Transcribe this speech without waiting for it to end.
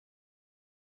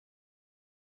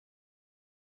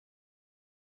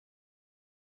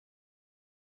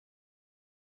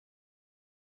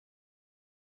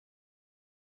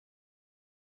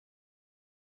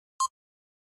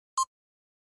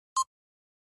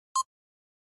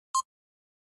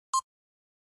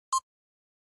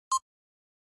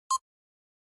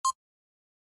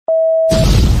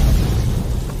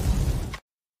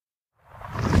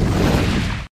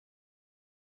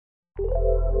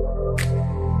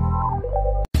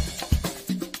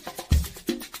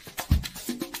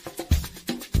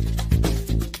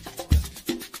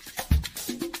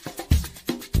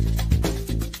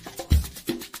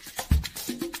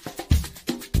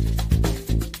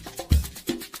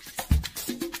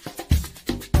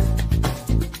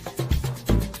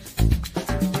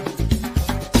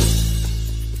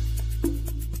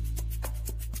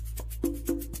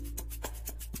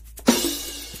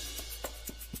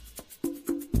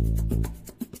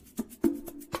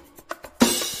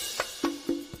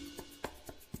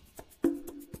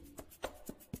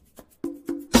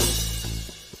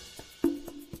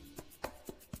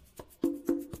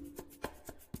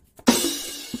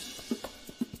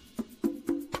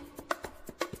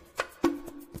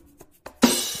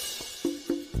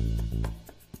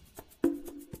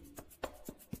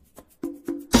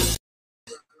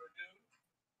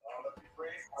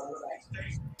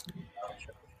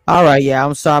All right, yeah,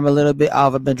 I'm sorry, I'm a little bit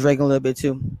off. I've been drinking a little bit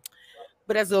too,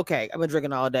 but that's okay. I've been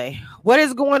drinking all day. What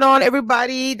is going on,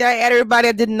 everybody? Did I add everybody?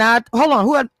 I did not. Hold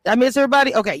on, I missed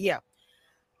everybody? Okay, yeah.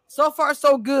 So far,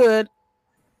 so good.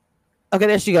 Okay,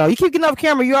 there she go. You keep getting off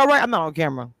camera. You all right? I'm not on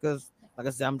camera because, like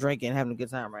I said, I'm drinking, having a good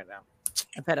time right now.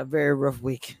 I've had a very rough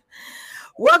week.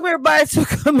 Welcome everybody to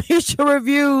Commission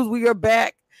Reviews. We are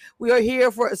back. We are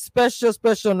here for a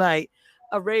special night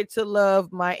of Ready to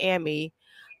Love Miami.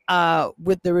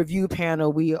 With the review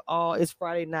panel, it's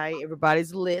Friday night.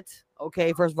 Everybody's lit.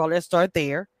 Okay, first of all, let's start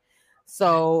there.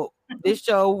 So this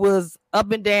show was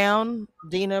up and down.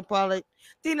 Dina, why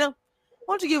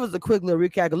don't you give us a quick little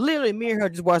recap? Literally, me and her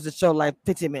just watched the show like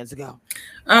 15 minutes ago.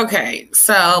 Okay,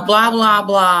 so blah blah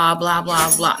blah blah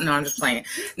blah blah. No, I'm just playing.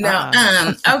 No,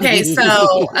 okay,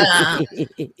 so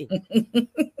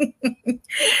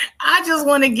I just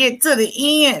want to get to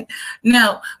the end.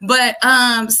 No, but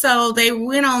so they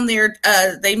went on there.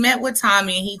 They met with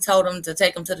Tommy, and he told them to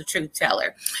take them to the truth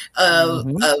teller of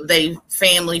they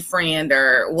family friend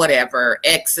or whatever,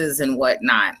 exes and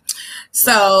whatnot.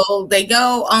 So they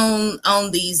go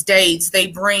on these dates. They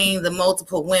bring the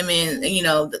multiple women. You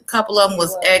know, a couple of them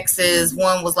was exes.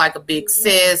 One was like a big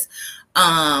sis.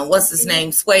 What's his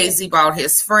name? Swayze brought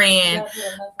his friend.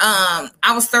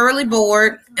 I was thoroughly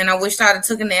bored, and I wished I'd have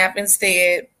took a nap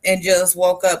instead and just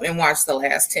woke up and watched the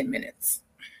last 10 minutes.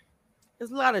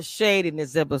 There's a lot of shade in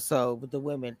this episode with the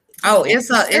women. Oh, it's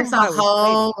a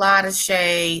whole lot of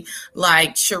shade.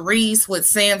 Like Sharice with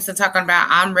Samson talking about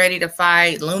I'm ready to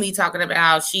fight. Looney talking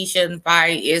about she shouldn't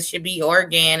fight. It should be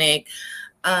organic.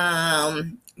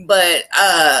 But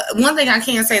one thing I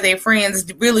can say, their friends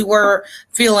really were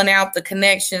filling out the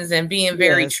connections and being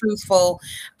very truthful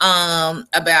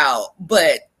about.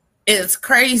 But it's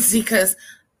crazy because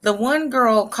the one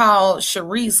girl called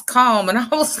Sharice calm, and I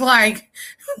was like,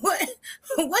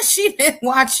 what's she been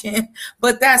watching?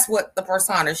 But that's what the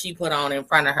persona she put on in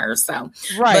front of her. So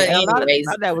right. But anyways,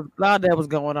 a lot of that was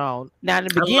going on. Now in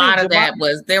the beginning, a lot of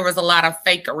there was a lot of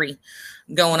fakery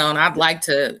going on. I'd like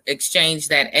to exchange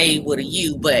that A with a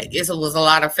U, but it was a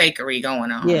lot of fakery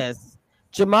going on. Yes.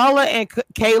 Jamala and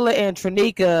Kayla and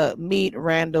Trinika meet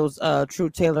Randall's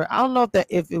truth teller. I don't know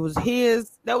if it was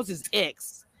that was his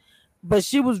ex. But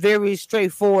she was very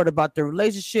straightforward about the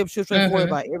relationship. She was straightforward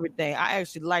about everything. I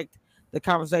actually liked the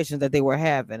conversations that they were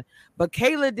having. But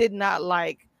Kayla did not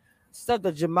like stuff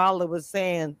that Jamala was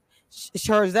saying.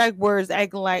 Her exact words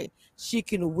acting like she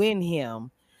can win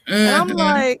him. And I'm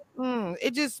like,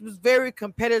 it just was very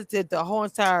competitive the whole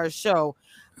entire show.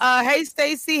 Hey,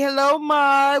 Stacy. Hello,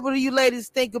 Ma. What do you ladies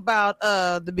think about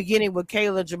the beginning with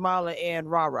Kayla, Jamala, and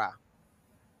Rara?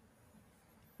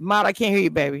 Ma, I can't hear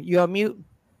you, baby. You on mute?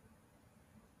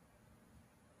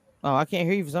 Oh, I can't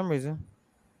hear you for some reason.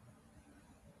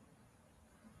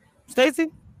 Stacey,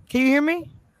 can you hear me?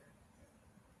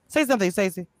 Say something,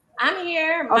 Stacey. I'm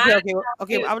here.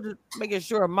 Okay. I was just making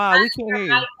sure, Ma, we can't hear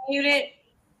you. Muted.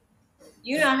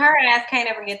 You know, her ass can't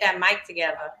ever get that mic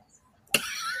together.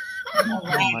 Oh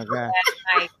my God.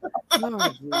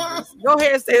 Oh, go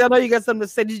ahead, Stacey. I know you got something to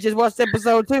say. Did you just watch the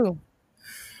episode too?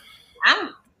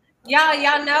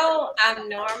 Y'all know I'm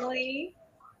normally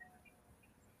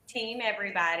team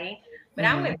everybody, but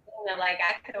I'm with Dina. Like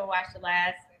I could have watched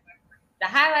the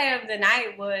highlight of the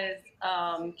night was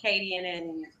Katie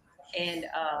and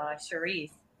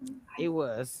Sharice. It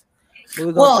was. But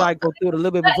we're gonna try to go through it a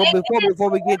little bit before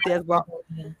we get there as well.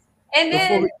 And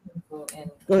then go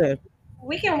ahead.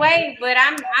 We can wait, but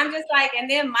I'm just like, and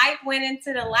then Mike went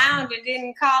into the lounge and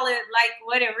didn't call it like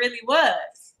what it really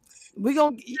was. We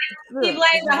gonna he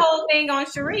blamed the whole thing on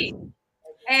Sharice,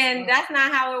 and that's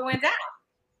not how it went down.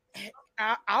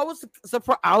 I was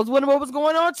surprised. I was wondering what was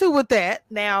going on too with that.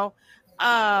 Now,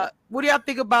 what do y'all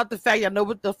think about the fact? I know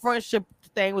with the friendship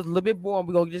thing was a little bit boring.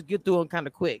 We're gonna just get through it kind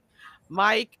of quick.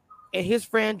 Mike and his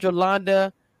friend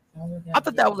Yolanda. I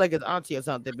thought that was like his auntie or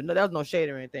something, but no, that was no shade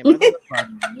or anything.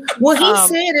 Well, he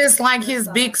said it's like his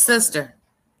big sister.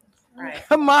 Right.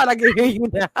 Come on, I can hear you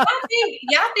now.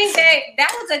 Y'all think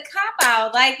that was a cop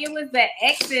out, like it was the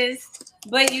exes,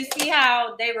 but you see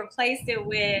how they replaced it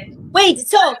with. Wait,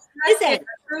 so listen,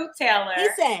 Truth teller.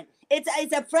 Listen,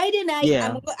 it's a Friday night.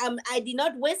 Yeah. I did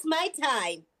not waste my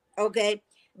time, okay?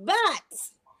 But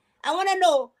I want to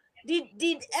know, did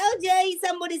LJ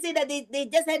somebody say that they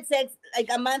just had sex like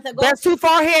a month ago? That's too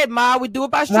far ahead, Ma. We do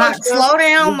it by structure. Slow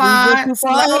down, Ma.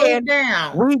 Slow down.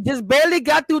 down. We just barely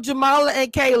got through Jamala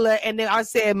and Kayla, and then I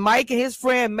said Mike and his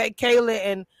friend met Kayla,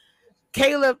 and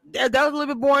Kayla, that was a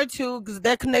little bit boring too, because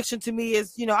that connection to me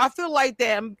is, I feel like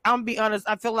that. I'm gonna be honest.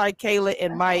 I feel like Kayla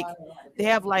and Mike, they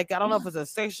have like, I don't know if it's a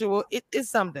sexual, it's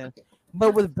something,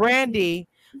 but with Brandy,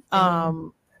 I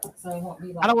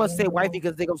don't want to say wifey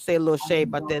because they're gonna say a little shade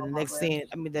about that in the next scene.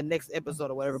 I mean, the next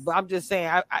episode or whatever. But I'm just saying,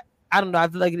 I don't know. I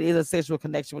feel like it is a sexual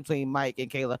connection between Mike and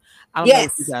Kayla. I don't know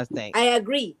what you guys think. I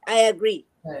agree.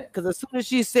 Because as soon as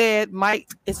she said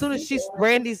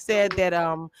Brandy said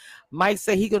that Mike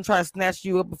said he gonna try to snatch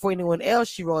you up before anyone else,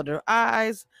 she rolled her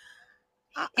eyes.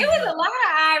 It was a lot of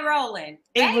eye rolling.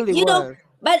 It really was.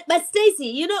 But Stacey,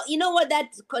 you know what that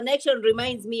connection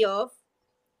reminds me of?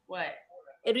 What?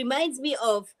 It reminds me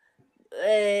of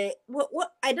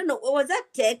what I don't know. What was that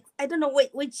text? I don't know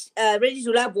which Ready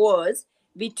to Love was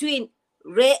between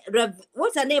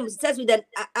what's her name? It starts with an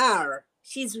R.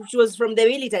 She was from the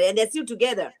military and they're still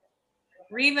together.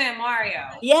 Reva and Mario.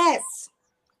 Yes.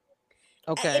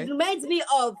 Okay. It reminds me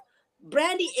of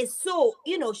Brandy is so,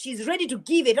 she's ready to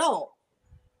give it all.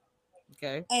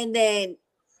 Okay. And then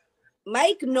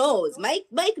Mike knows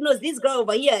this girl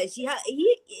over here.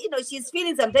 She's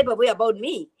feeling some type of way about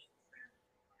me.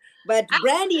 But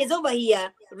Brandy is over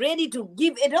here ready to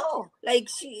give it all. Like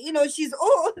she's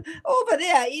all over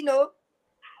there,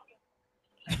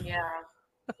 Yeah.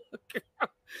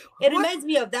 It reminds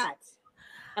me of that.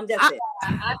 I'm just saying.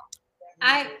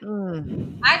 I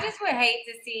just would hate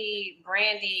to see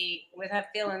Brandy with her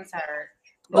feelings hurt.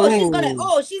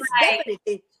 She's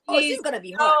definitely. She's gonna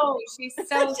be hurt. Oh, she's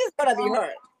so. She's gonna be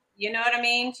hurt. You know what I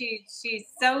mean? She's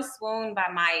so swooned by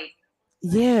Mike.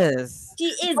 Yes. She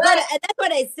is gonna. And that's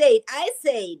what I said. I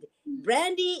said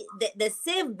Brandy. The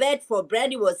safe bet for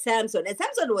Brandy was Samson, and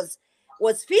Samson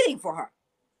was feeling for her.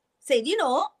 Said,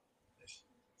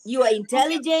 you are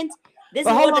intelligent. This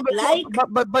is what I like.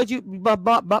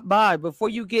 But before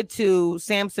you get to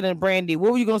Samson and Brandy,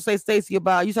 what were you gonna say, Stacey,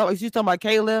 about you talking about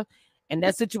Kayla and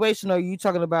that situation, or are you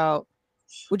talking about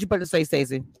what you about to say,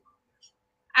 Stacey?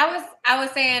 I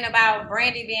was saying about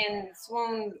Brandy being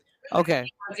swooned. Okay.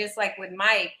 Just like with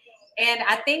Mike. And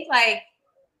I think like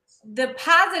the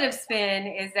positive spin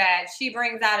is that she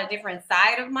brings out a different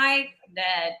side of Mike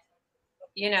that,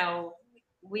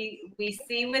 we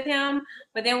see with him,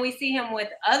 but then we see him with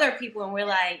other people and we're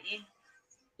like,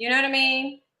 you know what I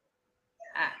mean?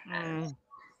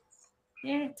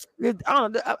 Yeah. I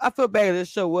don't know. I feel bad. This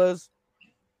show was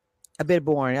a bit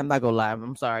boring. I'm not gonna lie.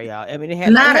 I'm sorry, y'all. I mean, it had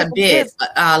a lot of bit.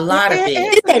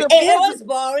 It was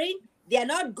boring. They are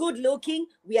not good looking.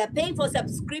 We are paying for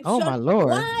subscription. Oh my Lord!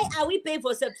 Why are we paying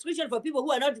for subscription for people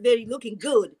who are not very looking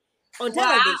good on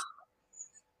television?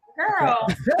 Girl,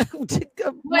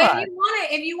 but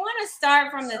if you want to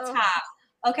start from the top,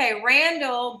 okay.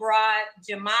 Randall brought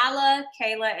Jamala,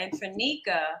 Kayla, and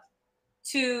Tranika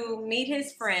to meet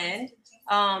his friend.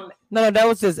 No, that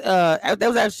was his. That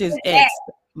was actually his ex.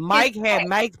 Mike had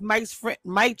Mike's friend,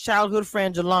 Mike's childhood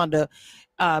friend Yolanda.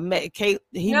 Met Kate.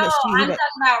 I'm talking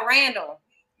about Randall.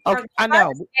 Okay, I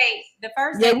know. The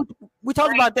first date. We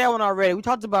talked about that one already. We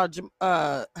talked about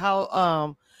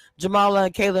how Jamala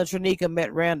and Kayla and Tranika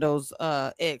met Randall's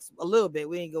ex a little bit.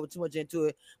 We didn't go too much into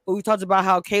it, but we talked about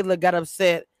how Kayla got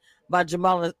upset by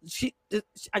Jamala.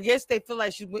 I guess they feel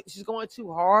like she's going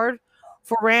too hard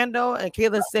for Randall, and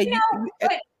Kayla said,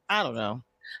 I don't know.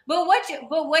 But what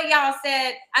y'all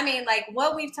said, I mean, like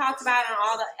what we've talked about on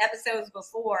all the episodes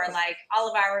before, like all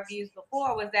of our reviews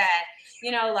before, was that,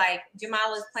 like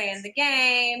Jamala's playing the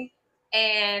game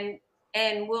and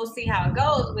we'll see how it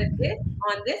goes. With this,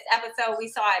 on this episode, we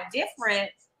saw a different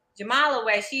Jamala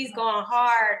where she's going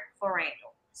hard for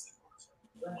Randall.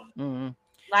 Mm-hmm.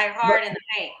 Like hard in the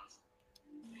paint.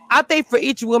 I think for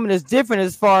each woman is different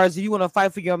as far as if you want to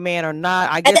fight for your man or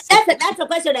not. I guess that's a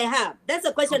question I have. That's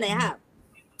a question I have.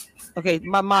 Okay,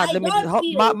 mod,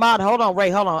 hold on, Ray,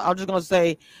 hold on. I'm just gonna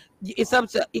say it's up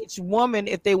to each woman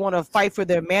if they want to fight for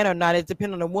their man or not. It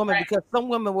depends on the woman, because some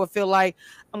women will feel like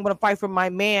I'm gonna fight for my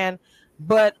man,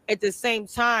 But at the same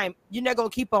time, you're not gonna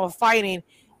keep on fighting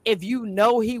if you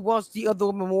know he wants the other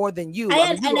woman more than you.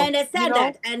 I understand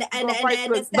that, and I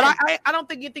understand. But I don't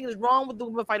think anything is wrong with the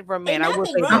woman fighting for a man. I will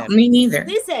say that. Me neither.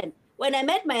 Listen, when I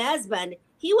met my husband,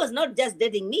 he was not just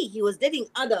dating me; he was dating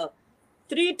other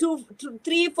 3,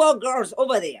 4 girls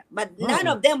over there, but none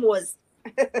of them was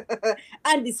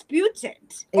undisputed.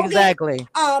 Exactly.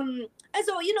 And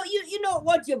so you know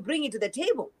what you're bringing to the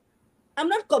table. I'm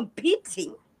not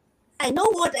competing. I know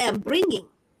what I am bringing.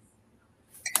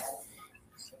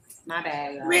 My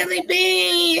bad. Y'all. Really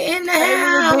be in the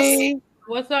house.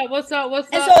 What's up,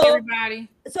 everybody?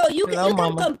 So you can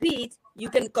compete. You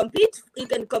can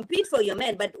compete for your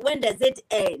man, but when does it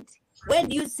end? When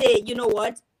do you say, you know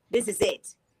what, this is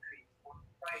it?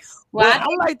 Well, I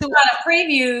like the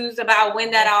previews about when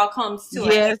that all comes to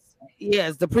it.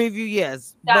 Yes, the preview,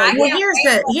 yes. So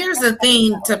here's the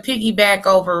thing to piggyback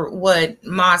over what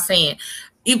Ma's saying.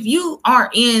 If you are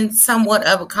in somewhat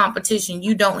of a competition,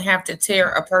 you don't have to tear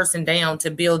a person down to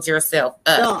build yourself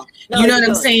up. You know what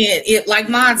I'm saying? It, like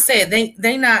Mon said,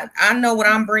 they not. I know what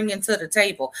I'm bringing to the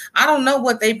table. I don't know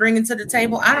what they bringing to the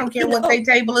table. I don't care what their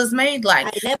table is made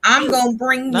like. I'm gonna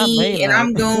bring me, and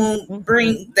I'm gonna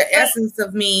bring the essence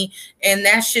of me, and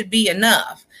that should be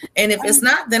enough. And if it's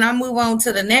not, then I move on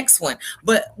to the next one.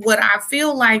 But what I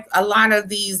feel like a lot of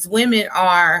these women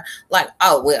are like,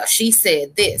 oh, well, she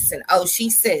said this and oh,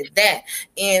 she said that.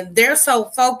 And they're so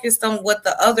focused on what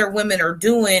the other women are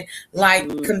doing, like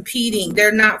competing.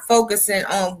 They're not focusing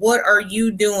on what are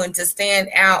you doing to stand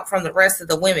out from the rest of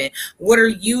the women? What are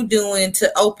you doing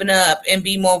to open up and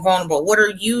be more vulnerable? What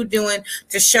are you doing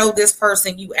to show this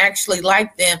person you actually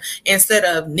like them instead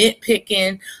of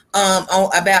nitpicking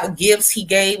about gifts he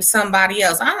gave somebody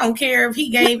else? I don't care if he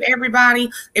gave everybody.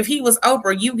 If he was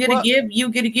Oprah, you get a gift, you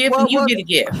get a gift, and you get a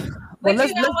gift. But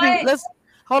let's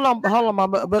hold on,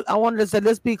 Mama. But I wanted to say,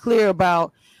 let's be clear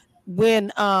about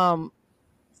when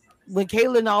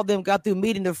Kayla and all them got through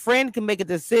meeting, the friend can make a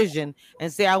decision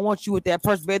and say, I want you with that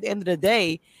person. But at the end of the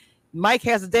day, Mike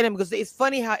has to date him, because it's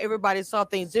funny how everybody saw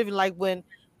things different. Like when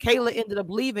Kayla ended up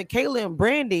leaving, Kayla and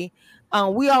Brandy,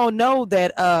 we all know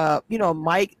that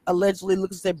Mike allegedly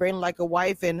looks at Brandy like a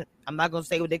wife, and I'm not gonna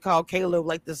say what they call Kayla,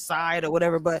 like the side or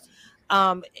whatever, but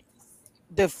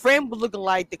the friend was looking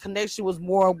like the connection was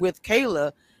more with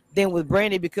Kayla than with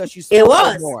Brandy, because she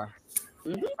spoke more.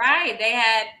 Right, they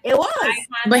had it was,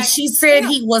 but she said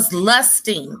he was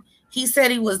lusting. He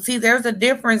said he was. See, there's a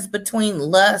difference between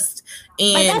lust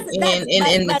and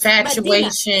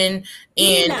infatuation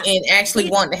and actually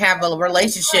wanting to have a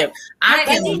relationship. I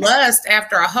can lust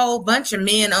after a whole bunch of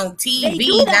men on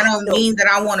TV. That don't mean that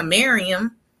I want to marry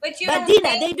him. But Dina,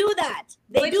 they do that.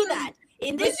 They do that.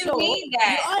 In this show, you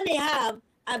only have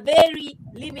a very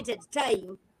limited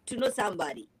time to know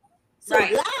somebody. So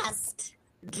lust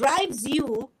drives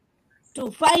you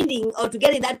to finding or to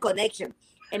getting that connection.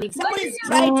 And if somebody is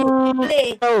trying to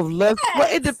play, I mean,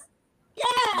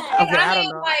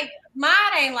 like Mod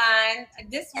ain't lying.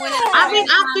 This one,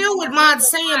 I feel what Mod's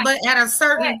saying, but at a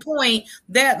certain point,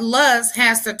 that lust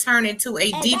has to turn into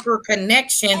a deeper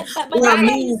connection or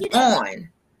move on.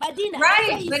 But Dina, that's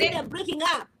why you see them breaking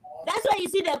up. That's why you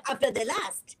see them after the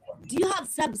last. Do you have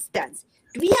substance?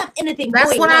 Do we have anything?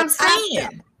 That's what I'm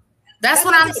saying. That's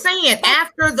what I'm saying.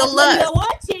 After the lust.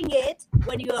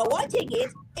 When you are watching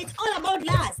it, it's all about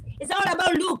lust. It's all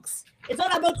about looks. It's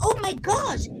all about, oh my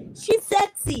gosh, she's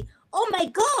sexy. Oh my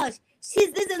gosh,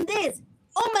 she's this and this.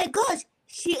 Oh my gosh,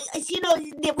 we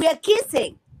are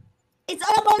kissing. It's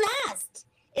all about lust.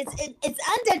 It's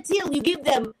until you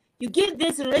give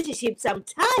this relationship some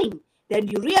time, then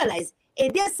you realize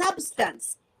there's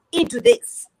substance into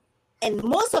this. And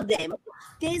most of them,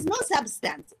 there is no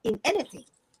substance in anything.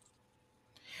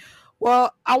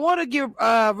 Well, I want to give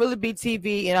Really Be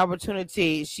TV an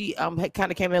opportunity. She kind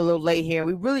of came in a little late here.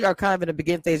 We really are kind of in the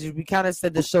beginning stages. We kind of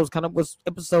said the show's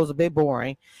episodes a bit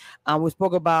boring. We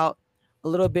spoke about a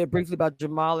little bit briefly about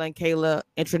Jamal and Kayla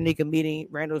and Trinika meeting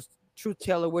Randall's truth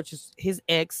teller, which is his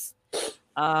ex.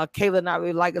 Kayla not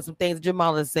really liking some things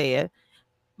Jamal has said.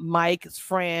 Mike's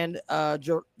friend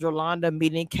Jolanda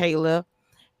meeting Kayla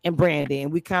and Brandy,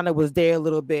 and we kind of was there a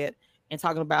little bit and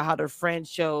talking about how their friend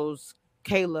chose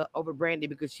Kayla over Brandy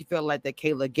because she felt like that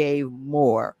Kayla gave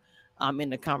more in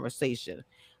the conversation.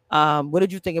 What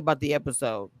did you think about the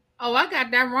episode? Oh, I got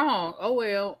that wrong. Oh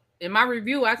well, in my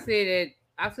review, I said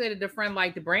that the friend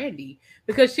liked the Brandy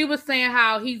because she was saying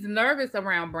how he's nervous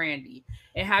around Brandy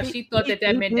and how she thought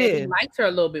that meant that he liked her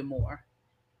a little bit more.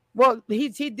 Well, he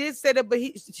did say that, but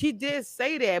she did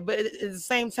say that, but at the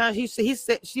same time, he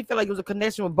said she felt like it was a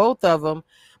connection with both of them,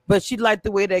 but she liked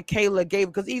the way that Kayla gave,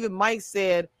 because even Mike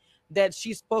said that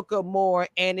she spoke up more,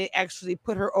 and it actually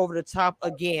put her over the top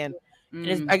again.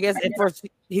 And I guess at first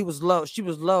she was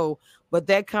low, but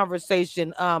that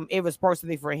conversation, it was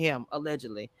personally for him,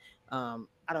 allegedly. I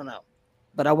don't know,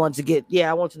 but I want to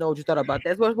know what you thought about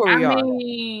that. That's where we are.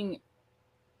 Mean,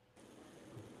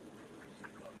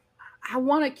 I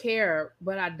want to care,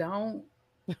 but I don't.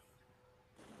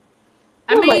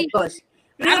 My gosh.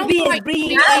 Ruby is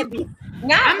bringing Abby.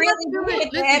 Not really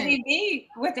with the Abby B.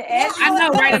 With the Abby. I know,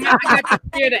 right? I got the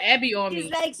spirit of Abby on me.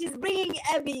 It's like she's bringing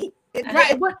Abby.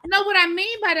 Right. What I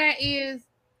mean by that is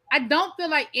I don't feel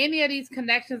like any of these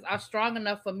connections are strong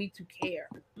enough for me to care.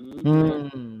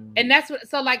 And that's what.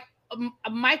 So like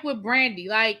Mike with Brandy,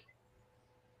 like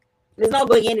it's not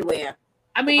going anywhere.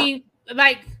 I mean,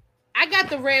 like I got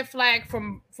the red flag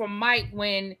from Mike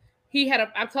when he had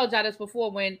I've told y'all this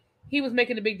before, when he was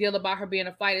making a big deal about her being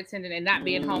a flight attendant and not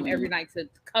being home every night to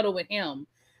cuddle with him.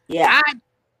 Yeah.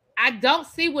 I don't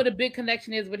see what a big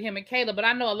connection is with him and Kayla, but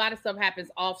I know a lot of stuff happens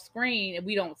off screen and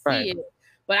we don't see it.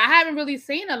 But I haven't really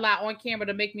seen a lot on camera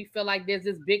to make me feel like there's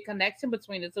this big connection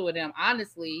between the two of them,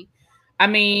 honestly. I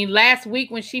mean, last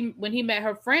week when he met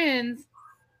her friends,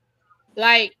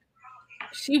 like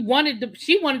she wanted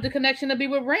the connection to be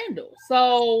with Randall.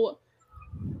 So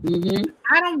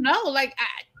I don't know. Like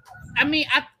I mean,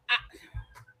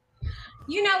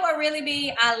 you know what really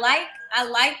be? I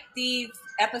like these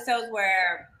episodes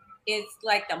where it's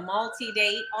like the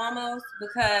multi-date almost,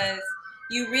 because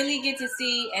you really get to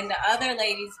see, and the other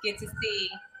ladies get to see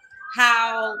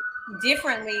how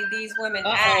differently these women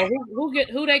act.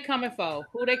 Who they coming for?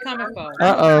 Who they coming for?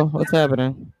 What's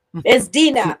happening? It's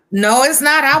Dina. No, it's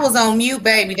not. I was on mute,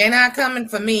 baby. They're not coming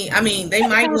for me. I mean, they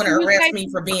might want to arrest me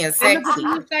for being sexy,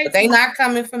 but they not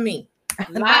coming for me.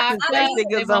 I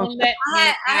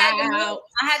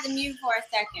had to mute for a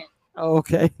second.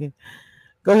 Okay.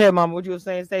 Go ahead, Mama. What you were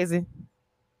saying, Stacey?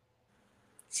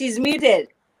 She's muted.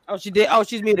 Oh, she did. Oh,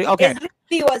 she's muted. Okay.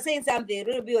 Ruby was saying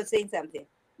something.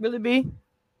 Really, B?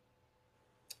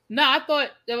 No, I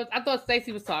thought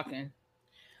Stacey was talking.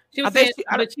 She was saying,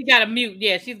 but she got a mute.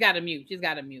 Yeah, she's got a mute.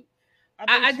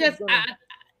 I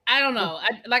don't know.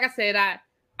 Like I said, I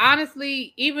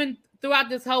honestly, even throughout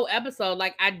this whole episode,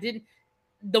 like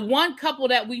the one couple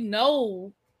that we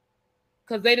know,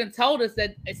 because they done told us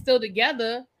that it's still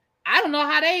together. I don't know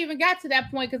how they even got to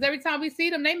that point, because every time we see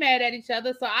them, they mad at each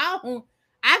other. So I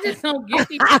just don't get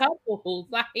these couples.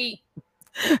 Like,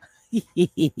 who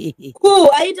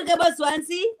are you talking about?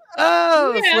 Swansea?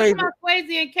 Oh, yeah, I'm about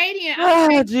Swayze and Katie.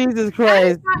 And Jesus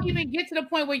Christ! I not even get to the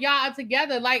point where y'all are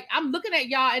together. Like, I'm looking at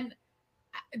y'all, and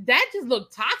that just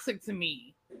looked toxic to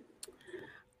me.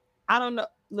 I don't know.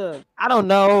 Look, I don't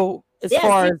know. As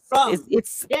far as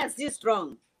it's yes, you're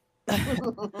strong.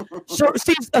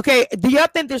 Okay. Do y'all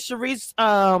think that Charisse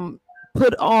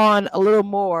put on a little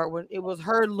more when it was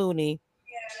her Looney?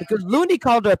 Because Looney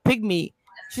called her a pygmy.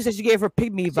 She said she gave her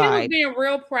pygmy vibe. She was being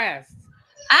real pressed.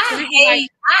 I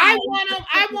want him.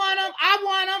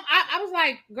 I was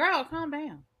like, girl, calm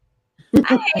down.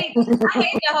 I hate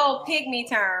the whole pygmy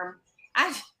term.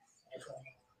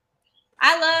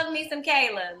 I love me some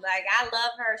Kayla. Like, I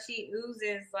love her. She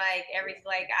oozes like everything.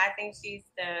 Like, I think she's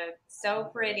so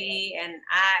pretty, and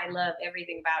I love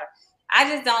everything about her. I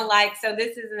just don't like, so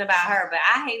this isn't about her, but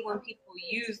I hate when people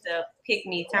use the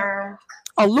pick-me term.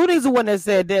 Oh, Looney's the one that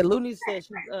said that. Looney said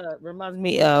she reminds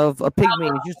me of a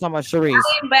pygmy. You talking about Charisse.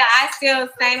 But I still,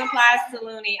 same applies to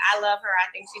Looney. I love her.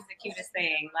 I think she's the cutest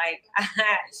thing. Like,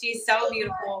 she's so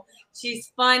beautiful.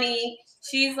 She's funny.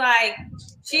 She's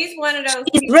one of those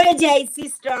people. Ray J's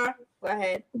sister. Go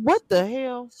ahead. What the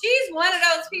hell? She's one of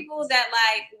those people that,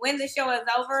 like, when the show is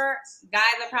over, guys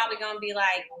are probably going to be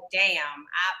like, damn,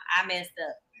 I messed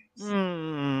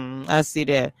up. I see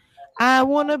that. I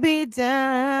want to be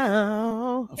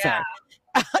down. Yeah.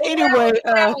 Anyway.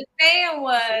 What I was saying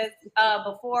was,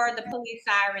 before the police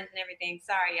sirens and everything,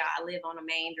 sorry, y'all, I live on a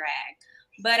main drag.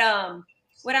 But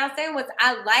what I was saying was,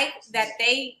 I like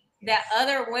that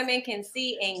other women can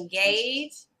see and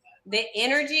gauge the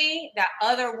energy that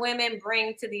other women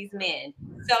bring to these men.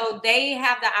 So they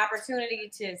have the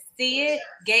opportunity to see it,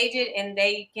 gauge it, and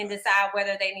they can decide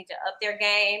whether they need to up their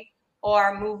game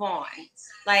or move on.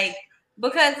 Like,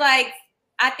 because, like,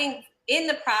 I think in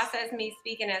the process, me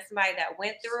speaking as somebody that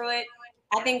went through it,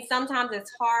 I think sometimes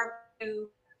it's hard to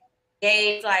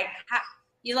gauge, like, how,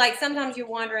 sometimes you're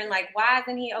wondering, like, why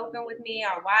isn't he open with me,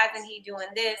 or why isn't he doing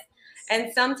this?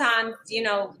 And sometimes,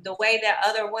 the way that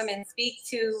other women speak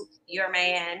to your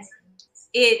man,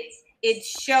 it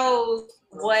shows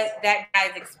what that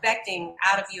guy's expecting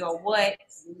out of you, or what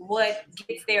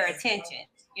gets their attention.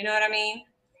 You know what I mean?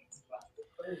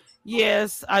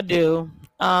 Yes, I do.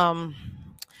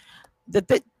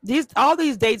 all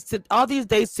these dates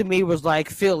to me was like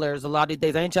fillers. A lot of these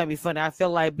dates, I ain't trying to be funny. I feel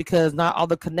like because not all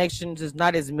the connections is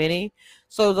not as many,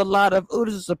 so there's a lot of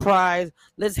this is a surprise.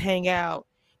 Let's hang out,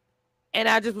 and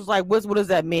I just was like, what does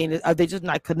that mean? Are they just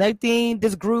not connecting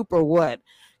this group or what?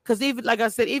 Because even like I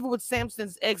said, even with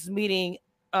Samson's ex meeting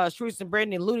Sharice and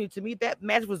Brandon and Looney, to me that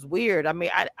match was weird. I mean,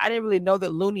 I didn't really know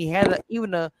that Looney had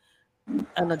even an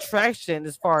attraction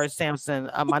as far as Samson.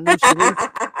 I knew Sharice.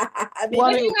 But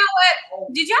you know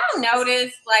what? Did y'all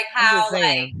notice like how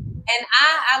like, and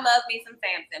I love me some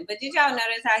Samson, but did y'all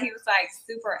notice how he was like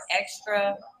super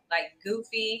extra, like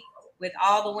goofy with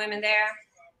all the women there?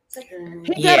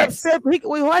 He got upset.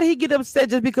 Why did he get upset?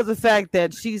 Just because of the fact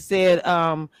that she said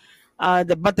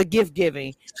about the gift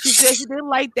giving. She said she didn't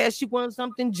like that. She wanted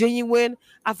something genuine.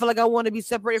 I feel like I want to be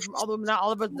separated from all the women, not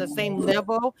all of us at the same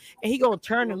level. And he gonna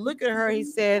turn and look at her. He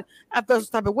said, I felt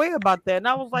some type of way about that. And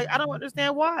I was like, I don't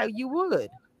understand why you would.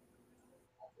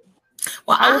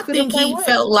 Well, I think he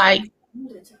felt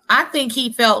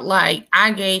like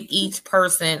I gave each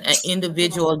person an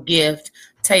individual gift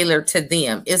tailored to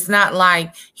them. It's not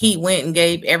like he went and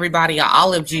gave everybody an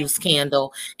olive juice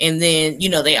candle and then, you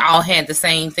know, they all had the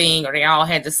same thing or they all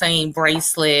had the same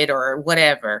bracelet or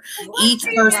whatever. Each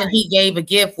person he gave a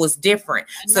gift was different.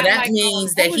 So that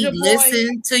means that he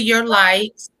listened to your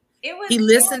likes. He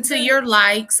listened to your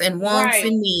likes and wants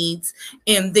and needs,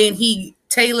 and then he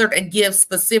tailored a gift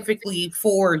specifically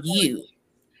for you.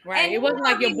 Right. And it wasn't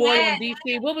like your boy in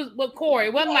DC. What Corey?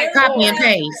 It wasn't like copy and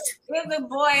paste. It was a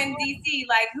boy in DC,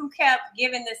 like who kept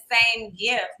giving the same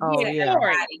gift to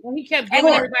everybody. When he kept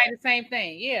giving everybody the same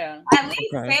thing. Yeah. At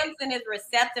least Samson is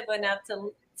receptive enough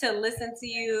to listen to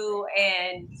you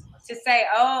and to say,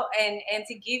 oh, and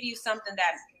to give you something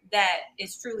that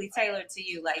is truly tailored to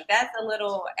you. Like that's a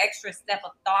little extra step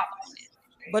of thought on it.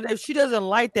 But if she doesn't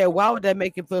like that, why would that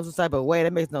make him feel some type of way?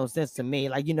 That makes no sense to me.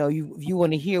 Like, you know, you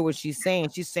want to hear what she's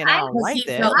saying. She's saying, I don't like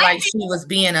that. Felt like she was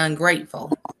being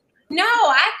ungrateful. No,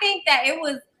 I think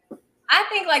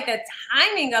like the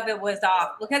timing of it was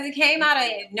off because it came out of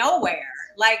nowhere.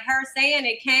 Like her saying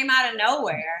it came out of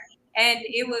nowhere. And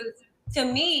it was, to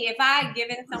me, if I had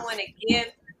given someone a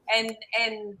gift and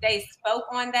they spoke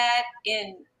on that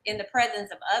in the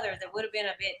presence of others, it would have been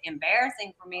a bit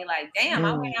embarrassing for me. Like, damn,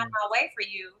 I went out my way for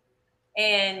you,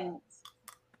 and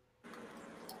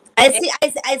I see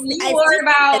worry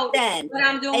about what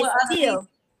I'm doing with other people.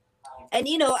 And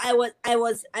you know, I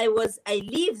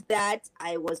lived that.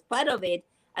 I was part of it.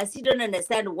 I still don't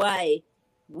understand why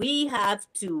we have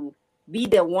to be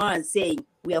the ones saying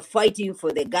we are fighting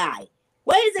for the guy.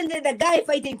 Why isn't it the guy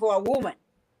fighting for a woman?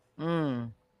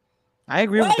 I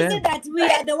agree with that. Why is it that we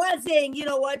are the ones saying, you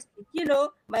know what, you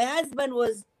know, my husband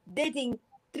was dating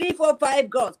 3, 4, 5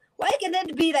 girls. Why can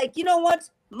it be like, you know what,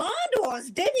 Mad was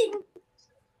dating?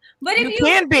 But if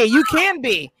you can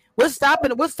be. What's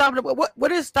stopping?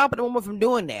 What is stopping a woman from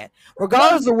doing that?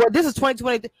 Regardless of what, this is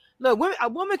 2020. Look, a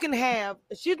woman can have.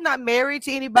 She's not married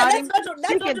to anybody.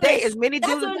 She can date as many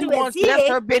dudes as she wants. That's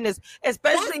her business.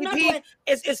 Especially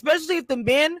if the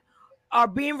men are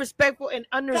being respectful and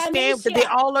understand that they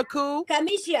all are cool.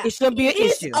 Kamisha, it shouldn't be an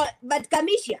issue. But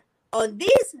Kamisha, on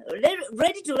this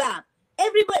Ready to Laugh,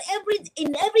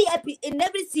 in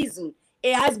every season,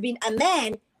 it has been a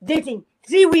man dating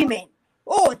 3 women.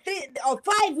 3 or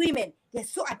 5 women. They're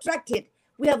so attracted.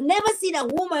 We have never seen a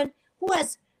woman who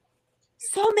has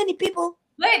so many people.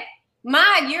 But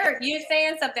Mad, you're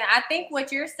saying something. I think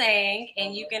what you're saying,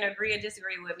 and you can agree or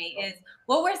disagree with me, is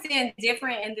what we're seeing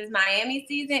different in this Miami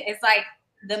season is like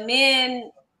the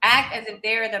men act as if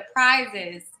they're the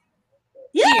prizes.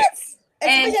 Yes.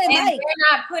 And they're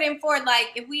not putting forward, like,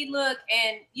 if we look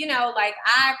and, you know, like,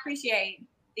 I appreciate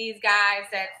these guys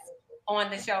that's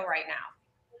on the show right now.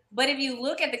 But if you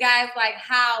look at the guys, like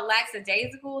how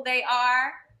lackadaisical they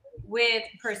are with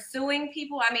pursuing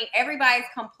people, I mean, everybody's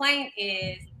complaint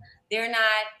is they're not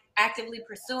actively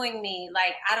pursuing me.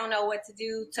 Like, I don't know what to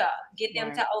do to get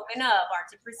them to open up or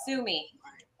to pursue me.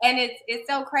 And it's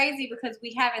so crazy because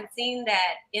we haven't seen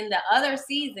that in the other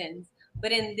seasons.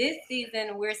 But in this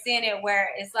season, we're seeing it where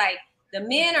it's like the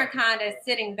men are kind of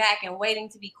sitting back and waiting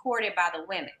to be courted by the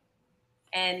women.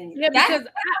 And yeah, because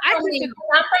I'm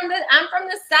from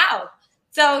the South.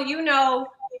 So, you know,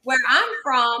 where I'm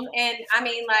from, and I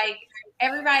mean, like,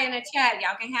 everybody in the chat,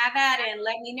 y'all can have that and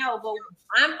let me know. But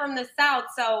I'm from the South.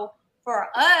 So for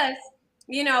us,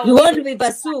 you know, you want to be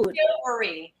pursued.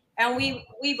 Chivalry, and we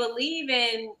believe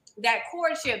in that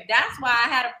courtship. That's why I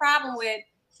had a problem with,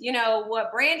 you know,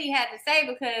 what Brandy had to say,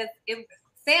 because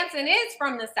Samson is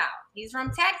from the South. He's from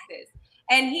Texas.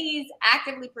 And he's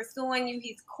actively pursuing you.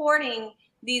 He's courting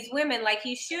these women like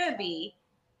he should be.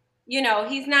 you know,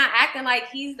 he's not acting like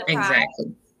he's the problem.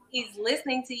 Exactly. He's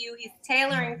listening to you. He's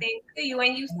tailoring things to you,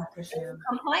 and you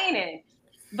complaining.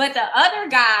 But the other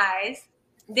guys,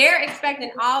 they're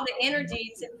expecting all the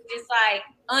energy to just like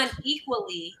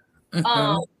unequally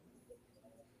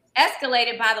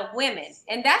escalated by the women,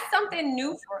 and that's something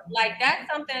new for that's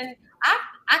something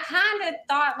I kind of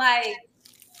thought like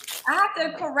I have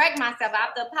to correct myself. I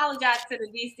have to apologize to the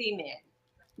DC men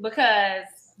because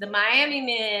the Miami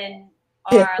men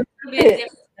are a little bit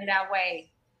different in that way.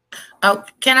 Oh,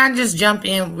 can I just jump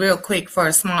in real quick for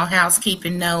a small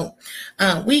housekeeping note?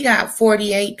 We got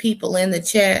 48 people in the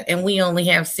chat and we only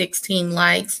have 16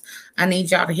 likes. I need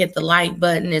y'all to hit the like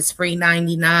button. It's free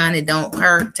 99. It don't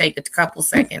hurt. Take a couple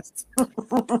seconds. Yes,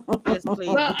 please.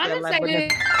 Well, I'm gonna say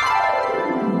this.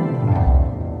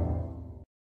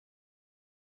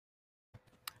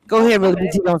 Go ahead, Brother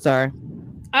BT. I'm sorry.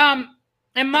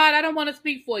 And Maud, I don't want to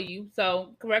speak for you,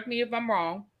 so correct me if I'm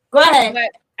wrong. Go ahead. But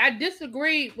I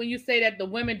disagree when you say that the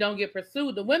women don't get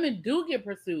pursued. The women do get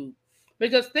pursued.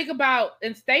 Because think about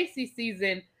in Stacey's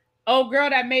season, old girl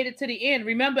that made it to the end.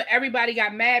 Remember, everybody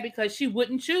got mad because she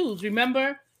wouldn't choose.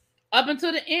 Remember? Up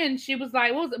until the end, she was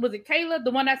like, what was it? Was it Kayla,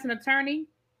 the one that's an attorney?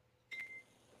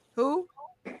 Who?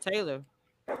 Taylor.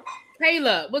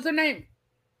 Kayla, what's her name?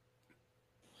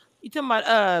 You talking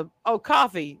about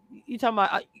Coffee? You talking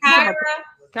about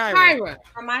Kyra.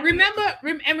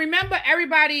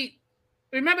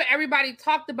 Remember everybody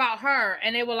talked about her,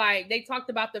 and they were like, they talked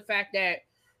about the fact that,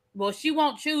 well, she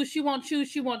won't choose.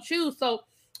 So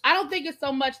I don't think it's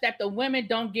so much that the women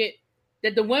don't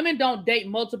date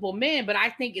multiple men, but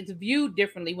I think it's viewed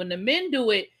differently. When the men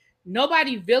do it,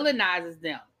 nobody villainizes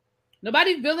them.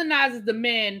 Nobody villainizes the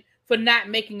men for not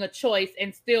making a choice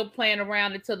and still playing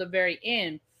around until the very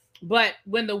end. But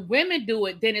when the women do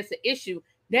it, then it's an issue.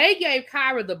 They gave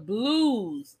Kyra the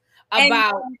blues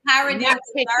about Kyra didn't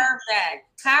deserve that.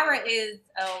 Kyra is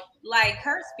like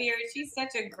her spirit. She's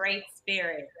such a great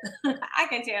spirit. I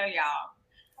can tell y'all.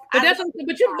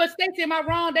 But Stacey, am I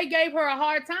wrong? They gave her a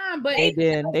hard time, but they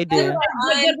did. But what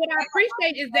I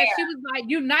appreciate is that she was like,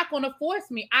 "You're not going to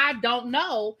force me. I don't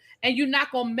know, and you're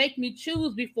not going to make me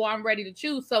choose before I'm ready to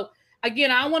choose." So again,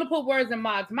 I don't want to put words in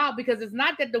Maud's mouth because it's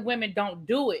not that the women don't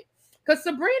do it. Because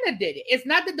Sabrina did it. It's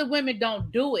not that the women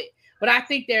don't do it, but I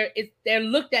think they're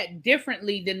looked at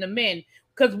differently than the men.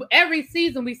 Because every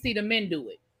season we see the men do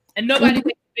it, and nobody makes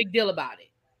a big deal about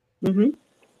it. Mm-hmm.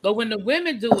 But when the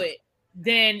women do it,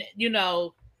 then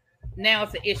now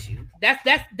it's an issue.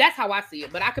 That's how I see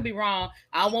it. But I could be wrong.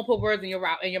 I don't want to put words in your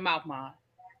mouth, Maude.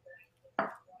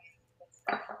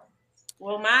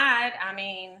 Well, Maude, I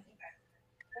mean,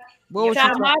 Maude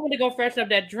want to go freshen up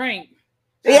that drink.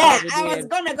 Yeah, I was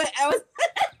gonna go.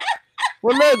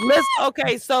 Well, let's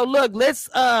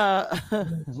oh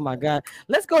my God,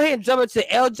 let's go ahead and jump into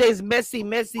LJ's messy.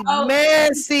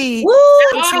 Woo!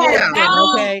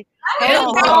 Okay.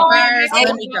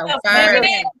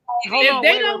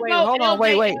 Hold on,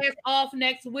 wait. Off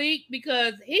next week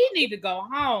because he need to go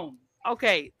home.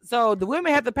 Okay, so the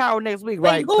women have the power next week,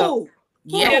 right? Who? So,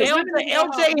 yeah,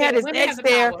 LJ had his ex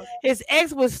there. His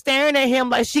ex was staring at him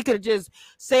like she could just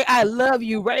say "I love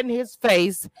you" right in his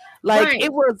face. Like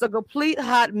it was a complete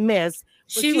hot mess.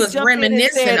 She was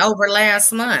reminiscing over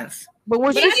last month. But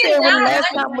when she said when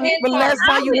the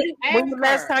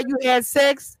last time you had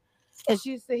sex, and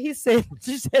she said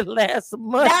last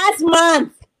month. Last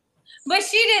month. But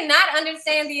she did not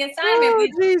understand the assignment. Oh,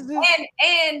 Jesus.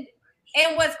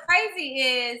 And what's crazy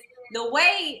is the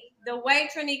way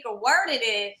Tronika worded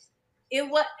it,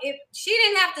 she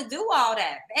didn't have to do all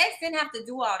that. The ex didn't have to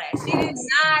do all that. She did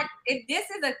not. If this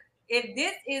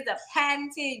is a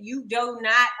patented, you do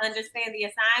not understand the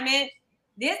assignment.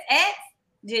 This ex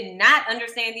did not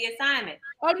understand the assignment.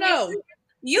 Oh no!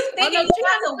 You think she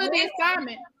understood the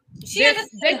assignment?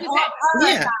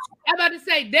 I'm about to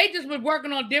say they just were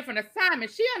working on different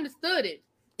assignments. She understood it.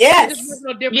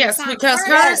 Yes, because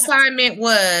her assignment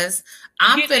was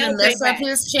I'm finna mess up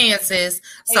his chances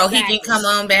so he can come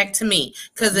on back to me.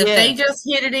 Because if they just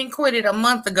hit it and quit it a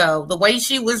month ago, the way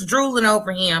she was drooling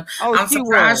over him, I'm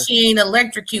surprised she ain't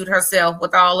electrocute herself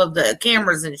with all of the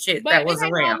cameras and shit that was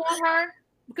around. Her,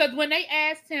 because when they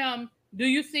asked him, "Do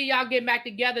you see y'all getting back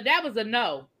together?" That was a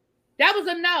no. That was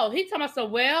a no. He told us, "So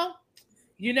well."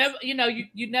 You never, you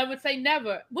never say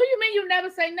never. What do you mean you never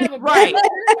say never? Right.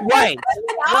 But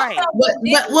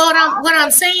what I'm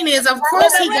saying is, of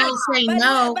course, he don't say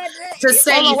no to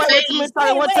say face.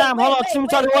 Hold on, let me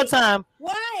tell you one time.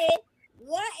 Why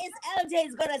is LJ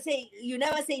is gonna say you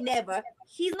never say never?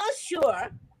 He's not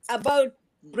sure about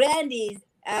Brandy's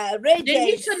Ray Then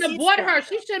he J's shouldn't have bought sister. her.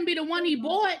 She shouldn't be the one he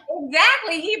bought.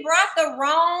 Exactly. He brought the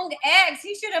wrong ex.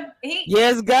 He should have.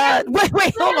 Yes, God. Wait,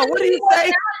 hold on. What did he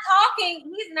say?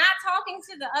 He's not talking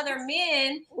to the other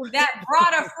men that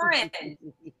brought a friend.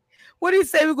 What did he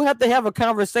say? We're gonna have a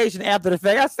conversation after the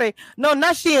fact. I say, no,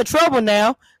 not she in trouble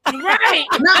now. Right.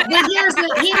 No, but here's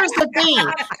the thing.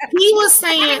 He was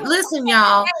saying, listen,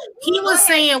 y'all, he was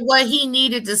saying what he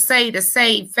needed to say to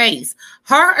save face.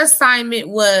 Her assignment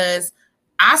was,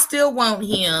 I still want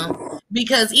him,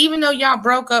 because even though y'all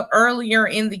broke up earlier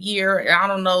in the year, I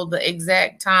don't know the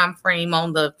exact time frame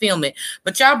on the filming,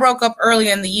 but y'all broke up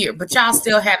earlier in the year, but y'all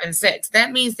still having sex.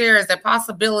 That means there is a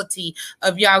possibility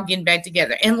of y'all getting back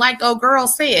together. And like old girl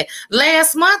said,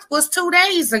 last month was 2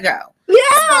 days ago. Yeah.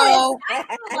 So,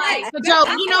 Like, Joe,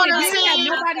 you know what I'm Yeah, saying?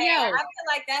 nobody else. I feel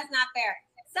like that's not fair.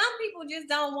 Some people just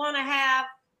don't want to have,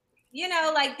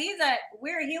 like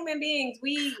we're human beings.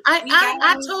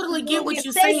 I totally get what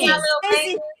you're saying.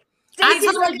 I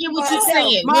totally get what you're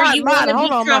saying. Where you want to be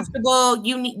comfortable,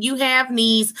 you have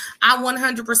needs. I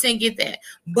 100% get that.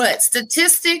 But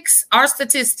statistics are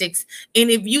statistics, and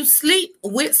if you sleep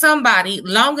with somebody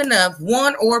long enough,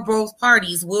 one or both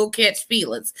parties will catch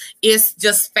feelings. It's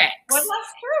just facts. Well,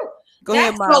 that's true. Go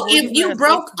ahead, Mom. So if you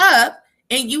broke up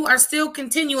and you are still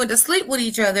continuing to sleep with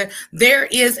each other, there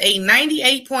is a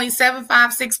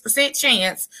 98.756%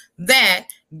 chance that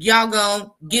y'all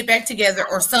gonna get back together,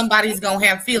 or somebody's gonna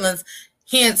have feelings.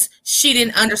 Hence, she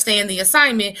didn't understand the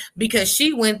assignment, because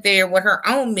she went there with her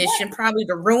own mission, probably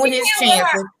to ruin his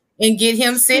chances and get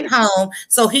him sent home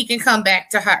so he can come back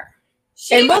to her.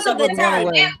 And most of the time, I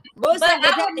would never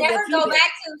go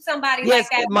back to somebody like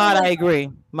that. Maud, I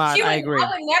agree. I agree. I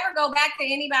would never go back to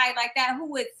anybody like that who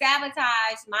would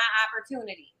sabotage my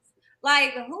opportunities.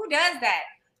 Like, who does that?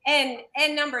 And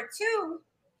number two,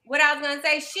 what I was gonna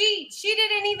say, she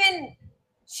didn't even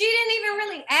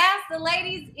really ask the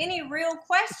ladies any real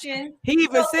questions. He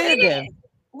even said that.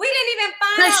 We didn't even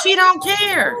find out. Because she don't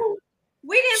care.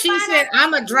 We didn't. She said, "I'm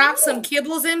gonna drop some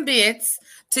kibbles and bits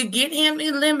to get him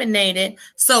eliminated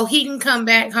so he can come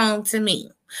back home to me."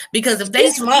 Because if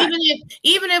they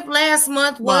even if last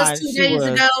month was 2 days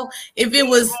ago, if it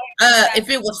was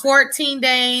 14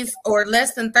 days or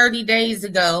less than 30 days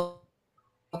ago,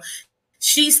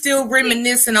 she's still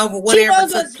reminiscing over whatever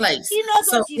took place.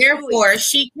 So therefore,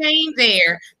 she came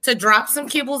there to drop some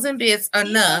kibbles and bits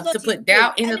enough to put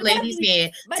doubt in the lady's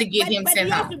head to get him sent home.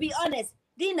 We have to be honest,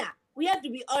 Dina. We have to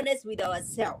be honest with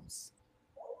ourselves.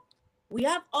 We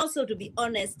have also to be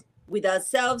honest with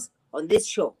ourselves on this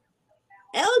show.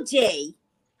 LJ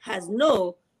has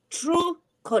no true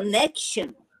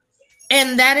connection,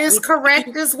 and that is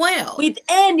correct as well. With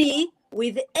any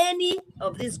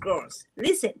of these girls,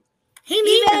 listen. He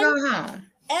needs to go home.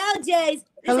 LJ's.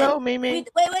 Hello, Mimi.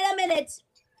 Wait a minute.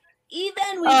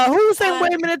 Even with who said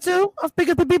wait a minute too? I'm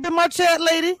speaking to people in my chat,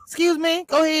 lady. Excuse me.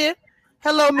 Go ahead.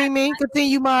 Hello, Mimi.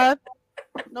 Continue, Maud.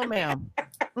 No, ma'am.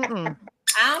 I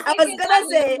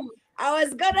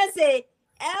was gonna say,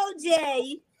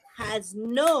 LJ has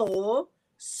no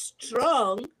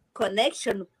strong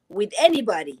connection with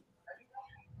anybody.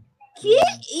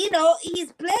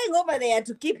 He's playing over there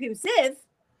to keep him safe,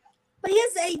 but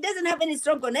he doesn't have any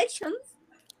strong connections.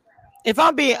 If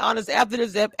I'm being honest, after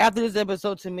this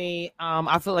episode, to me,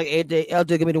 I feel like LJ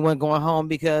gonna be the one going home,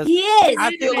 because it's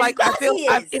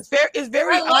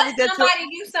very obvious that somebody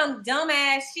do some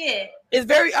dumbass shit. It's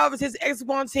very obvious his ex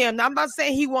wants him. Now, I'm not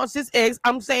saying he wants his ex.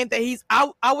 I'm saying that he's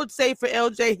out. I would say for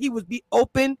LJ, he would be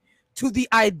open to the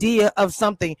idea of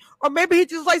something, or maybe he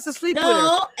just likes to sleep with her.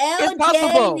 No,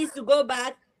 LJ needs to go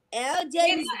back.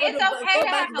 LJ needs to go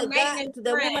back to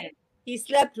the woman he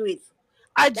slept with.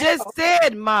 I just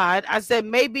said, Maud. I said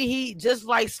maybe he just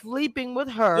likes sleeping with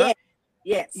her.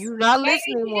 Yes. You're not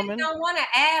listening, maybe he woman. Just don't want to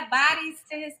add bodies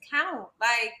to his count,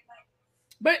 like.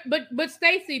 But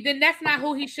Stacey, then that's not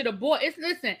who he should have bought.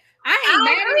 Listen, I ain't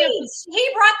mad at him. He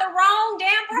brought the wrong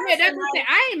damn person. Yeah, that's what I'm saying.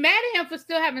 I ain't mad at him for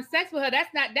still having sex with her. That's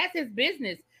his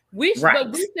business. We should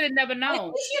have never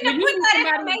known. We should have put that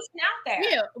information out there.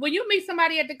 Yeah, when you meet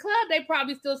somebody at the club, they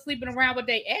probably still sleeping around with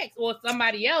their ex or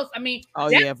somebody else. I mean,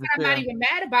 that's what I'm not even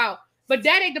mad about. But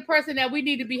that ain't the person that we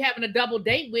need to be having a double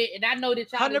date with. And I know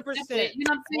that y'all 100%. You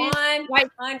know what I'm saying? Like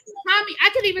Tommy, I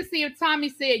could even see if Tommy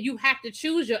said you have to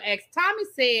choose your ex. Tommy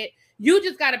said you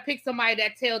just got to pick somebody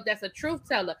that's a truth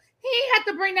teller. He ain't have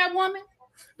to bring that woman.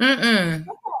 Because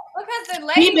the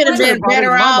lady he would have been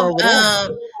better off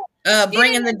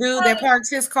bringing the dude that parks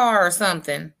his car or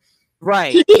something.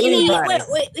 Right.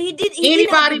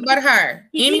 Anybody but her.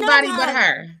 Anybody but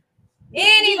her.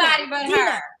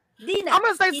 Dina, I'm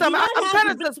gonna say something. I'm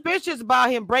kind of suspicious about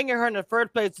him bringing her in the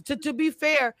first place. To be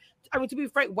fair, I mean, to be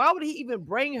frank, why would he even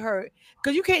bring her?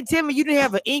 Because you can't tell me you didn't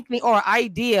have an inkling or an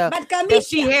idea But that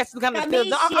she has some kind of feel.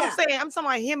 No, I'm Kamisha. saying, I'm talking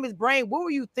about him, his brain. What were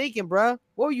you thinking, bro?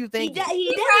 What were you He thinking? doesn't He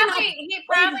have-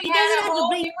 probably he had doesn't a have to whole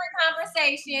bring- different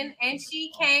conversation, and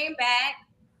she came back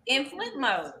in flip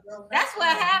mode. That's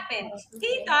what happened.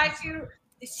 He thought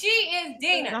she is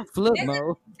Dina. Not flip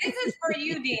mode. This is for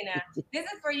you, Dina. This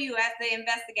is for you as the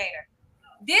investigator.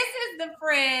 This is the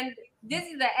friend. This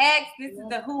is the ex. This is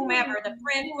the whomever, the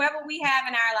friend, whoever we have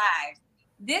in our lives.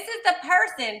 This is the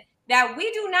person that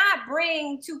we do not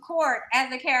bring to court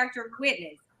as a character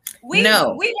witness. We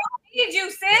don't need you,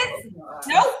 sis.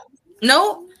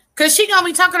 Nope. Because she gonna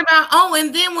be talking about, oh,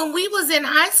 and then when we was in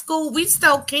high school, we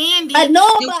stole candy. But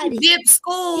nobody. We did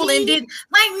school and did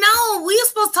no. We were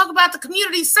supposed to talk about the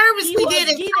community service He we was did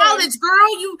in given- college,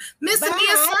 girl. You missing the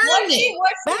What assignment. she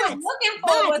was looking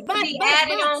for was to be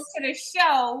added on to the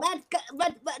show.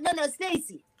 But no,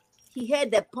 Stacy. He had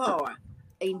the power.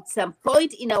 In some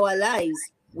point in our lives,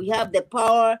 we have the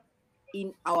power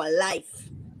in our life.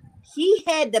 He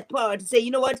had the power to say, you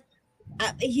know what?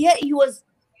 He was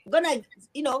gonna,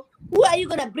 who are you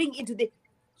gonna bring into the?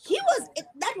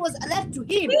 That was left to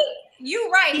him. You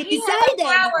right. He He had the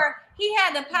decided. power. He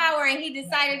had the power, and he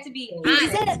decided to be He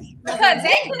honest. decided- Because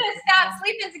they could have stopped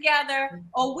sleeping together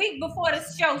a week before the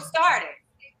show started.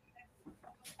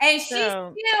 And she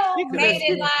So, still she could've- made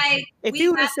it like If we he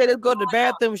would have got said, to let's go to the go on.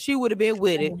 bathroom, she would have been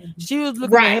with it. She was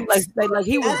looking at him like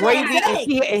he was That's what I'm gravy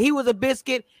saying. and he was a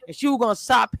biscuit, and she was gonna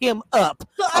sop him up.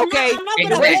 So I'm Okay, not and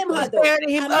gonna the way she blame her was though. staring at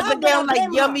him I'm up not and down gonna like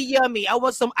blame her. yummy. I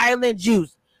want some island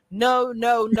juice. No,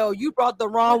 you brought the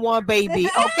wrong one, baby.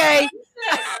 Okay.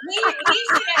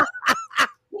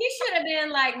 He should have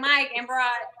been like Mike and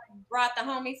brought the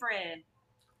homie friend.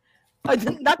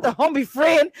 Not the homie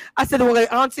friend. I said, well,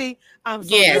 auntie, I'm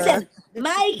so Yeah. sorry.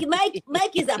 Listen,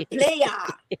 Mike is a player.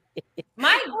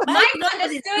 Mike knows what he's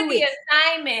understood the doing.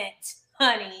 assignment,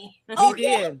 honey.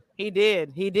 Okay. He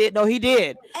did. No, he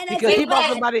did. And Because he feel brought bad.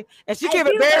 somebody, and she I kept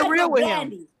it feel very bad real for with him.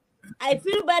 Brandy. I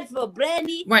feel bad for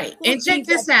Brandy. Right. who And check thinks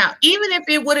this that- out. Even if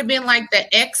it would have been like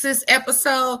the exes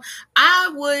episode,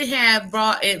 I would have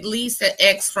brought at least an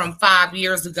ex from 5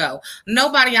 years ago.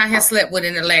 Nobody I have slept with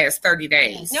in the last 30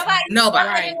 days. Nobody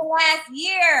Nobody. in the last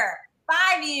year,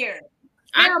 5 years.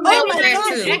 I Now, know my that God,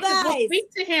 too. you Exes will guys.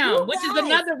 speak to him, You which is guys.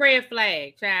 another red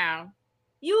flag, child.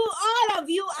 all of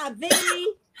you are very.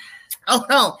 Oh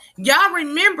no. Y'all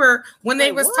remember when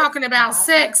they Wait, was what? talking about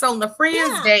sex on the Friends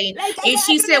Yeah, Day, like, and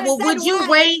she said, well, would you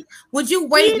wait? Would you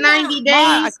wait Tina. 90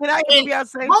 Ma, days? can I And- be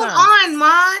outside? Hold on,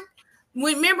 Mon.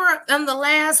 Remember on the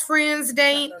last Friends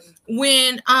Day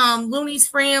when Looney's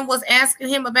friend was asking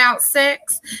him about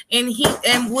sex, and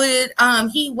would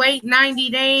he wait 90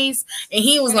 days? And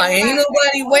he was like, ain't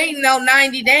nobody waiting on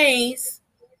 90 days.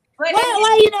 But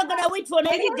Why are you not gonna wait for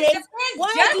 90 his days? defense,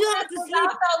 Why do you have to Justice was sleep?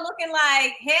 also looking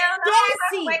like hell no. I'm not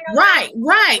Jesse. waiting on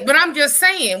Right. But I'm just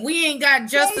saying, we ain't got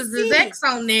Justice's JC. ex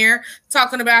on there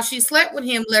talking about she slept with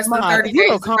him less than Ma, 30 you days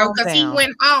don't ago calm because he down.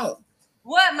 went home.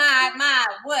 What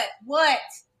what?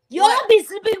 You all be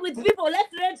sleeping with people left,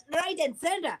 right, and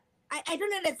center. I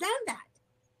don't understand that.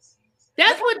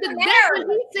 That's what he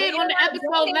said on the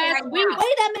episode last week.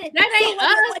 Wait a minute. That ain't when,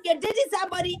 us.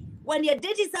 when you're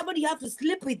dating somebody, you have to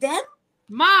sleep with them.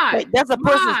 My, That's a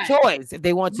person's my, choice if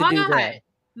they want to do that.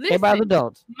 Everybody's listen,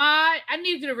 adults. I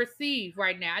need you to receive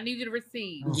right now. I need you to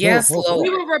receive. Yes, We Lord.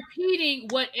 were repeating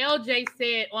what LJ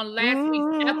said on last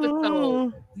week's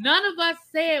episode. None of us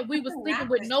said we were sleeping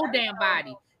with no damn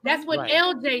body. That's what Right.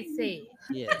 LJ said.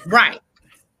 Yeah. Right.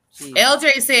 Jeez.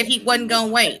 LJ said he wasn't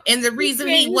gonna wait, and the reason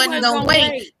said he wasn't gonna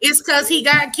wait is because he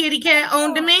got Kitty Cat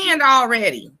on demand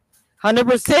already.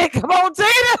 100%. Come on,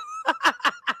 Tina.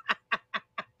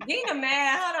 Dina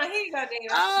mad. Hold on, here you go,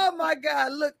 Dina. Oh my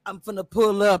God! Look, I'm finna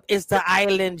pull up. It's the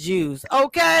island juice.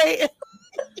 Okay.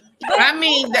 I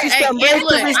mean, She's and so very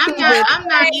look, stupid. I'm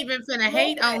not even finna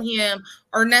hate on him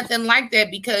or nothing like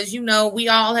that because we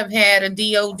all have had a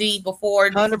DOD before,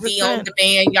 D 100%. on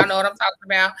demand. Y'all know what I'm talking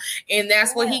about, and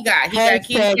that's what he got. He got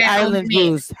Kitty Hashtag Cat on island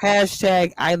demand. juice.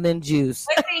 Hashtag island juice.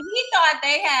 But see, he thought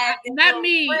they had this Not little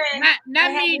me. friend. Not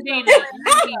They me, had Dina. this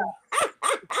Not me.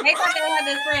 They thought they had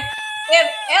this friend. If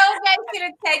LJ should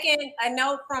have taken a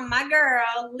note from my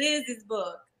girl Liz's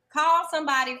book, call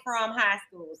somebody from high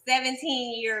school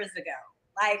 17 years ago.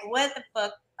 Like what the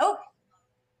fuck? Oh,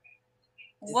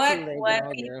 what too late what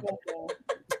now, people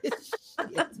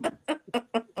do.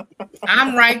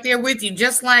 I'm right there with you.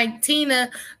 Just like Tina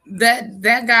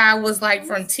that guy was like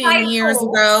from 10 years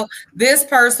ago. This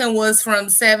person was from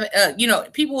 7.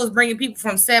 People was bringing people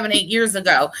from 7, 8 years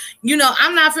ago.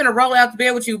 I'm not finna roll out the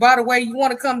bed with you. By the way, you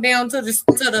want to come down to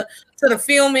the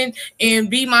filming and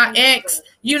be my ex?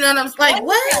 You know what I'm like?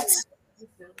 What?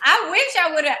 I wish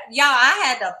I would have. Y'all, I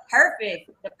had the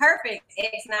perfect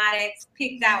ex, not ex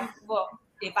picked out. Well,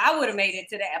 if I would have made it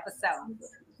to the episode.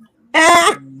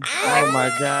 Oh my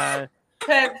God.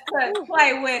 Could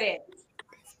play with it.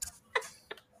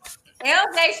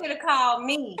 LJ should have called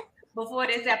me before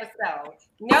this episode.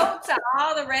 Note to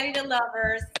all the Ready to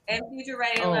Lovers and future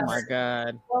Ready to Lovers. Oh my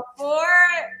God. Before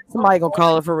somebody gonna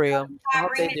call it for real. I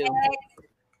hope they do.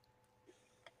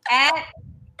 At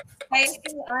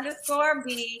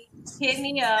Stacey_B, hit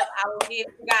me up. I will give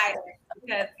you guidance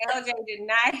because LJ did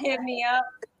not hit me up.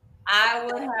 I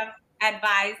would have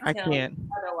advised him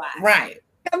otherwise. Right.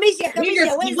 Kamisha,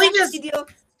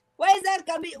 where's that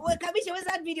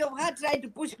video of her trying to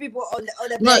push people on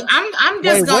the Look, I'm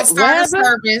just gonna start a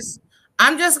service.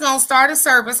 I'm just gonna start a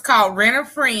service called Rent a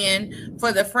Friend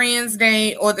for the Friends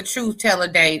Day or the Truth Teller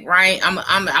Date, right?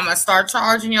 I'm gonna start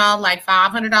charging y'all like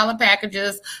 $500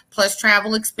 packages plus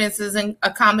travel expenses and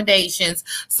accommodations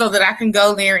so that I can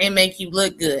go there and make you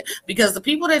look good. Because the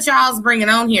people that y'all's bringing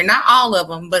on here, not all of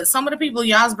them, but some of the people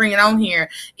y'all's bringing on here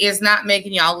is not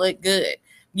making y'all look good.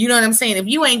 You know what I'm saying? If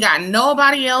you ain't got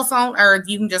nobody else on earth,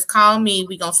 you can just call me.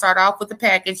 We're going to start off with the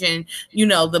package. And,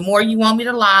 the more you want me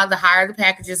to lie, the higher the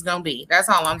package is going to be. That's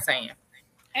all I'm saying.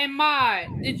 And Ma,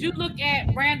 did you look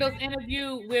at Randall's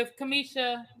interview with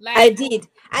Kamisha? I did.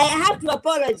 I have to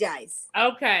apologize.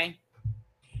 Okay.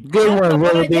 Good one,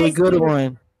 really good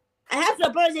one. I have to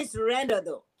apologize to Randall,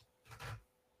 though.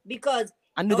 Because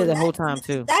I knew that the whole time,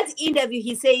 too. That interview,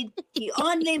 he said he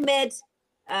only met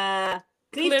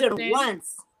Clifton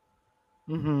once.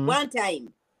 Mm-hmm. One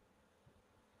time.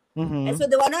 Mm-hmm. And so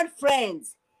they were not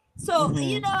friends. So,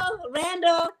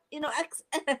 Randall, what is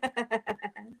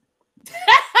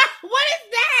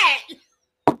that?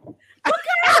 What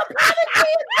kind of apology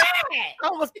is that? I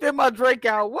almost spit my drink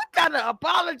out. What kind of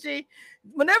apology?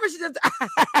 Whenever she does,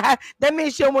 that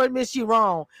means she don't admit she's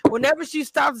wrong. Whenever she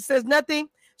stops and says nothing,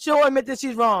 she'll admit that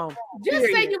she's wrong. Just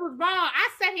say you was wrong. I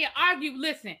sat here and argued.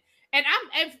 Listen, and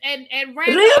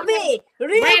Randall.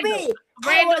 Ruby,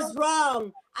 I was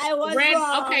wrong.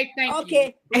 Wrong. Okay, thank you.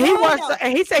 Okay. And he watched.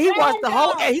 And he said he watched the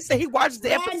whole. And he said he watched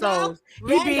the episodes.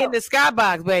 He be in the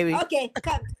skybox, baby. Okay,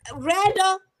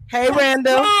 Randall. Hey,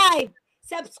 Randall.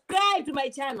 Subscribe to my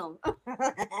channel.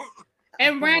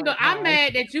 And Randall, I'm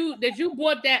mad that you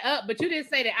brought that up, but you didn't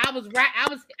say that I was right.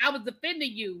 I was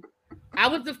defending you. I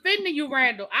was defending you,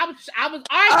 Randall. I was arguing.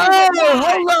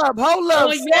 Oh, hold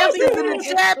up. Samson's in the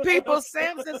chat, people.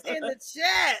 Samson's in the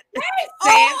chat. Hey,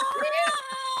 Samson.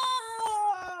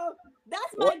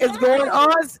 That's what is going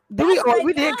on?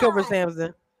 We did cover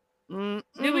Samson. Yeah,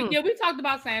 we talked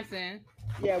about Samson.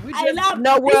 Yeah, we did.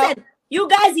 Listen, you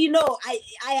guys,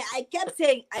 I kept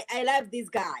saying I love this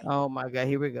guy. Oh my God,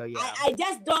 here we go. Yeah, I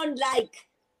just don't like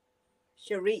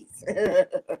Charisse.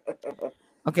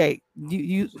 Okay,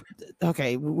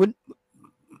 okay.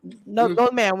 No,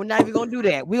 man, we're not even gonna do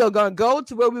that. We are gonna go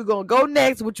to where we're gonna go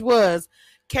next, which was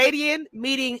Kadian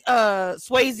meeting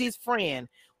Swayze's friend.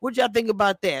 What y'all think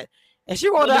about that? And she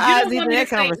rolled her eyes in that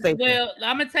conversation. Well,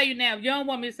 I'm gonna tell you now. If you don't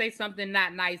want me to say something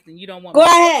not nice, then you don't want. Go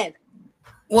ahead.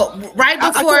 Well, right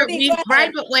before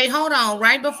hold on.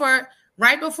 Right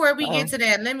before we get to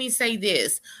that, let me say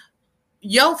this.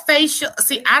 Your facial,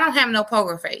 I don't have no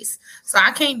poker face, so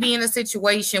I can't be in a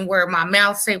situation where my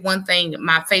mouth say one thing,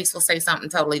 my face will say something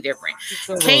totally different.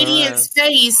 Kadian's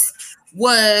face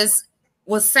was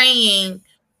saying,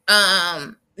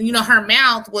 her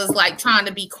mouth was like trying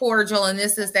to be cordial and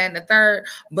this, that, and the third,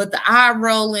 but the eye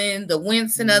rolling, the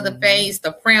wincing of the face,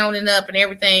 the frowning up and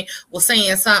everything was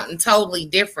saying something totally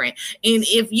different. And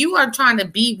if you are trying to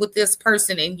be with this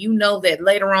person and you know that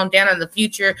later on down in the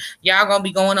future, y'all gonna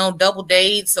be going on double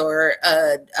dates or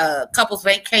couples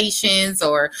vacations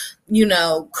or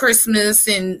Christmas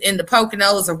in the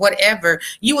Poconos or whatever,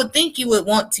 you would think you would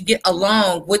want to get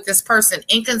along with this person.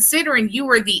 And considering you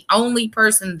were the only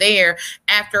person there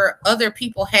after other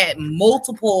people had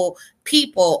multiple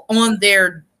people on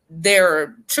their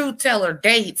truth teller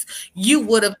dates, you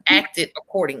would have acted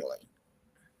accordingly.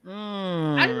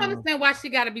 I don't understand why she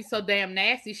got to be so damn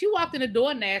nasty. She walked in the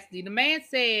door nasty. The man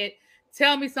said,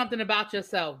 "Tell me something about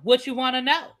yourself. What you want to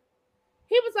know?"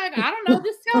 He was like, "I don't know,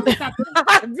 just tell me something."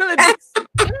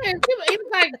 He was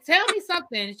like, "Tell me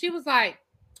something." She was like,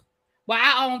 "Well,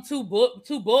 I own two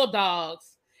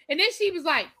bulldogs." And then she was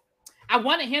like, "I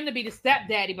wanted him to be the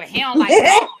stepdaddy, but he don't like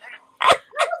that." I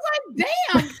was like,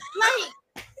 "Damn,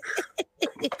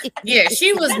 like, Yeah,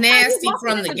 she was nasty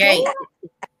from the gate.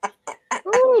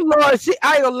 Oh Lord,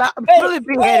 I ain't gonna lie. Really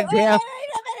be headed down. Wait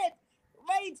a minute.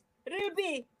 Wait,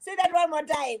 Ruby, say that one more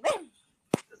time.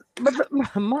 But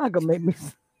my God, made me.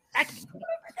 I cannot.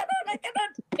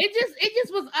 It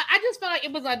just was. I just felt like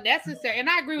it was unnecessary, and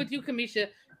I agree with you, Kamisha.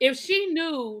 If she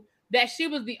knew that she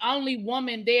was the only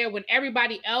woman there when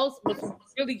everybody else was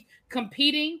really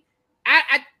competing,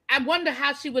 I wonder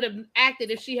how she would have acted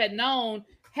if she had known.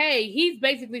 Hey, he's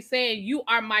basically saying you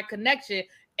are my connection,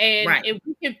 and if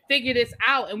we can figure this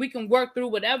out and we can work through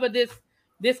whatever this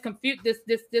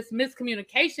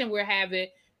miscommunication we're having,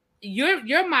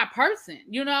 you're my person,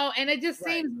 you know. And it just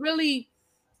seems really.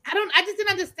 I just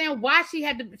didn't understand why she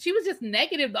had to. She was just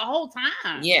negative the whole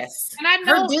time. Yes, and I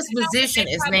know her disposition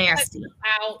is nasty.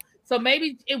 So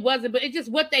maybe it wasn't, but it's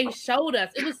just what they showed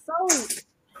us. It was so.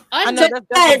 I know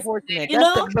that's unfortunate. You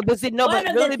know, but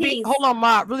really be hold on,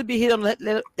 Ma. Really be hit on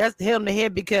the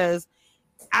head because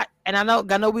I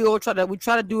know we all try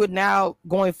to do it now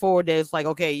going forward. That it's like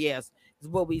okay, yes, it's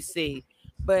what we see,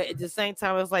 but at the same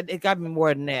time, it's like it got to be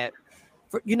more than that.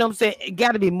 You know what I'm saying? It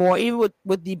got to be more. Even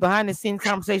with the behind the scenes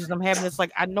conversations I'm having, it's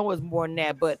like I know it's more than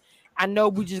that, but I know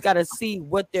we just got to see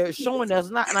what they're showing us.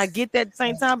 And I get that at the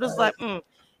same time. It's like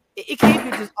it can't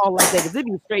be just all like that because it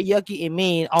be straight yucky and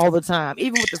mean all the time.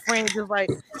 Even with the friends, just like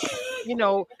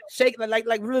shake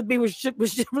like really be with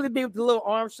really be with the little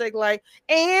arm shake like.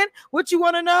 And what you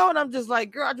want to know? And I'm just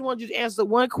like, girl, I just want you to answer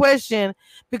one question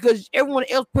because everyone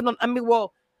else put on. I mean,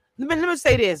 well. Let me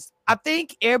say this. I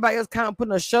think everybody else kind of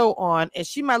putting a show on, and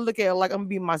she might look at it like I'm gonna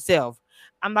be myself.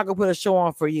 I'm not gonna put a show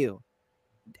on for you.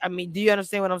 I mean, do you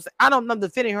understand what I'm saying? I don't know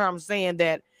defending her. I'm saying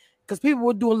that because people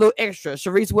were doing a little extra.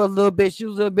 Sharice was a little bit, she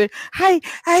was a little bit, hey,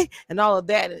 and all of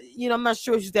that. I'm not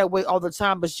sure she's that way all the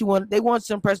time, but they want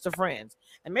to impress their friends.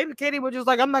 And maybe Katie was just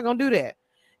like, I'm not gonna do that.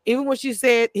 Even when he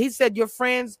said your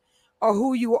friends are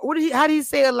who you are. How did he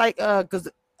say it? Like, because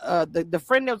the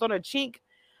friend that was on her cheek.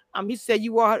 He said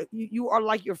you are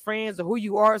like your friends or who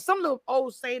you are. Some little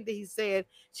old saying that he said.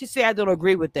 She said I don't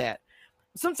agree with that.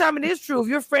 Sometimes it is true. If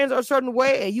your friends are a certain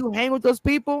way and you hang with those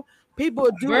people do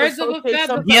associate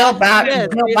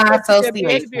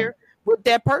behavior with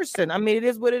that person. I mean, it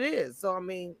is what it is. So I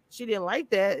mean, she didn't like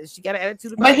that. She got an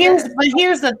attitude about that. But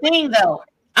here's the thing, though.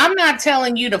 I'm not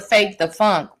telling you to fake the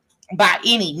funk by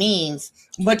any means,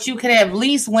 but you could have at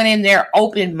least went in there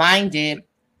open-minded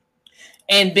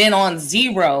and been on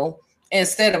 0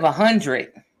 instead of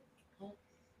 100.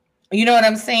 You know what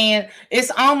I'm saying?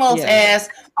 It's almost as,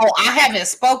 I haven't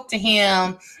spoke to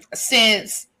him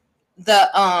since the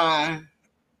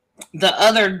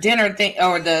other dinner thing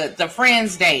or the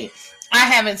friends day. I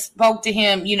haven't spoke to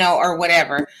him, or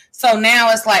whatever. So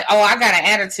now it's like, I got an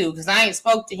attitude because I ain't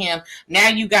spoke to him. Now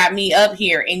you got me up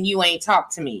here and you ain't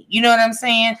talked to me. You know what I'm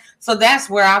saying? So that's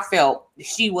where I felt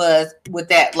she was with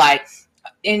that, like.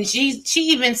 And she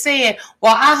even said,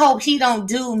 well, I hope he don't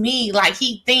do me like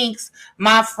he thinks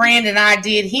my friend and I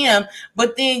did him.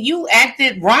 But then you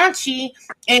acted raunchy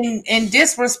and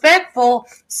disrespectful.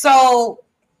 So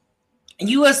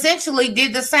you essentially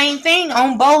did the same thing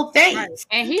on both days. Right.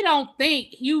 And he don't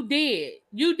think you did.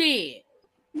 You did.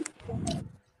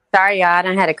 Sorry, y'all. I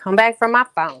done had to come back from my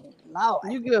phone.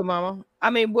 Lord. You good, mama.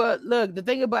 I mean, look, the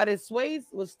thing about it, Swayze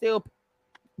was still...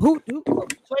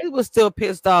 Swayze was still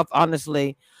pissed off,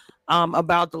 honestly,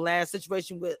 about the last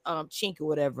situation with Chink or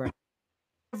whatever.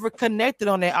 Never connected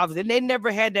on that, obviously. They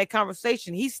never had that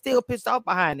conversation. He's still pissed off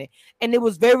behind it, and it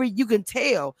was you can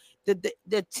tell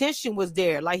the tension was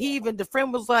there. Like the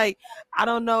friend was like, I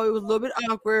don't know, it was a little bit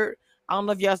awkward. I don't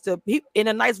know if y'all still, in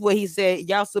a nice way, he said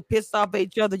y'all still pissed off at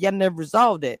each other. Y'all never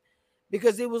resolved it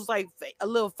because it was like a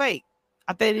little fake.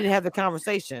 I think they didn't have the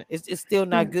conversation. It's still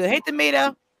not good. Hey,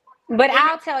 Tamita. But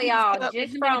I'll tell y'all,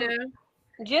 just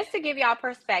to give y'all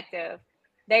perspective,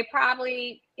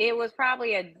 it was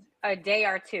probably a day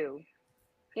or two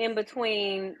in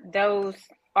between those,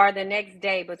 or the next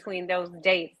day between those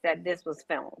dates that this was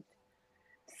filmed.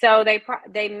 So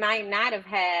they might not have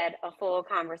had a full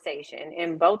conversation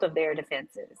in both of their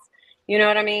defenses. You know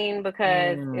what I mean?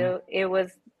 Because it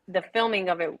was the filming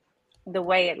of it, the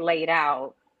way it laid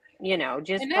out,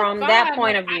 just from that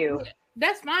point of view.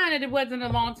 That's fine that it wasn't a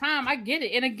long time. I get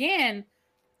it. And again,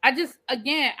 I'm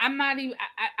not even,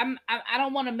 I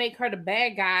don't want to make her the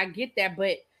bad guy. I get that,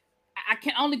 but I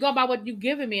can only go by what you've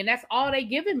given me. And that's all they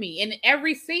giving me. In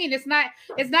every scene, it's not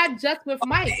just with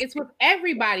Mike. It's with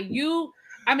everybody.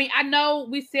 I know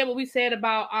we said what we said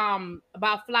about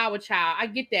Flower Child. I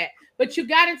get that. But you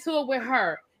got into it with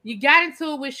her. You got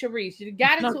into it with Sharice. You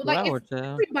got into it like it's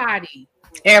everybody.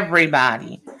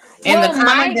 Everybody. And the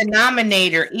common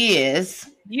denominator is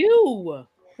you.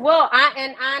 Well,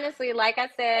 and honestly, like I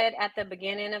said at the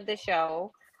beginning of the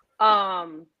show,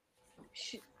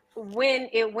 when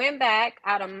it went back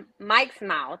out of Mike's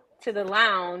mouth to the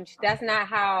lounge, that's not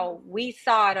how we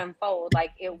saw it unfold.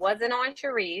 Like, it wasn't on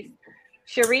Charisse.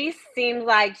 Charisse seems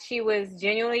like she was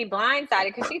genuinely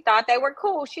blindsided because she thought they were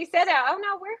cool. She said, "Oh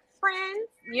no, we're friends."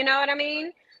 You know what I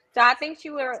mean? So I think she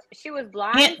was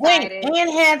blindsided. And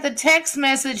had the text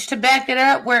message to back it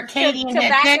up, where Katie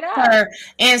had texted her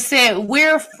and said,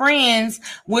 "We're friends,"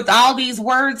 with all these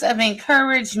words of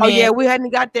encouragement. Oh yeah, we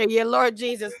hadn't got there yet. Lord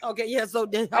Jesus. Okay, yeah. So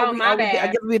my bad. I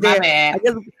guess we're there.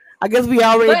 I guess we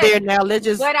already there now. Let's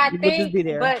just. But I think, just be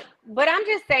there. But I'm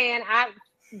just saying,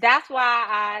 that's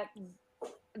why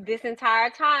this entire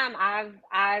time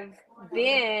I've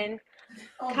been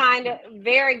kind of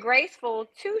very graceful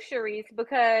to Charisse,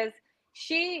 because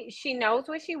she knows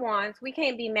what she wants. We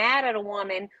can't be mad at a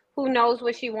woman who knows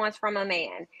what she wants from a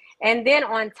man. And then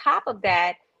on top of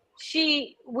that,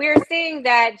 we're seeing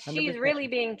that she's 100%. Really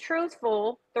being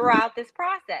truthful throughout this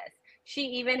process. She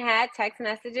even had text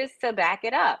messages to back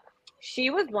it up. She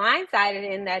was blindsided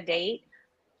in that date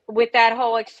with that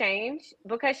whole exchange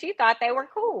because she thought they were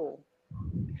cool.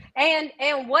 And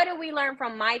what did we learn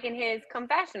from Mike in his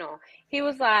confessional? He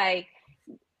was like,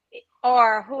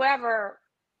 or whoever,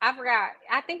 I forgot,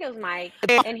 I think it was Mike,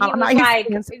 and he was like,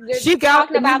 she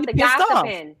talking about the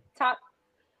gossiping,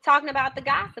 talking about the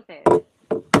gossiping.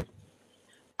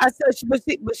 I said,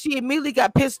 but she immediately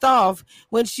got pissed off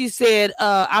when she said,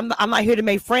 I'm not here to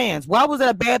make friends. Why was that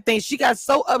a bad thing? She got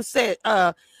so upset.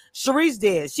 Charisse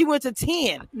did. She went to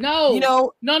 10. No.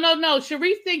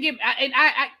 Charisse didn't get, and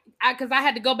because I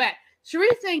had to go back.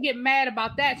 Charisse didn't get mad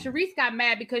about that. Charisse got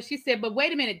mad because she said, "But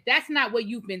wait a minute, that's not what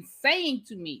you've been saying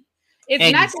to me." It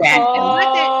wasn't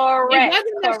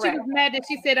that she was mad that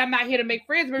she said, "I'm not here to make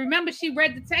friends." But remember, she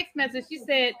read the text message. She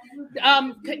said,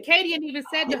 Katie even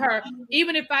said to her,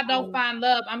 "Even if I don't find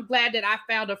love, I'm glad that I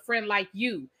found a friend like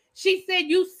you." She said,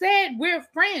 "You said we're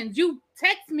friends. You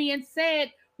text me and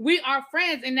said we are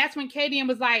friends." And that's when Katie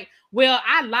was like, "Well,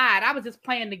 I lied. I was just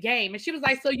playing the game." And she was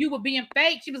like, "So you were being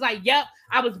fake?" She was like, "Yep,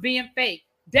 I was being fake."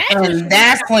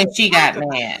 That's when she got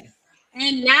mad.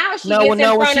 And now she gets in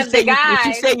front of the guy.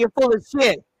 When she said you're full of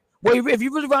shit. Well, if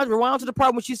you really rewind to the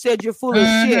part when she said you're full of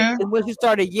shit, and when she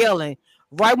started yelling,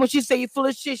 right when she said you're full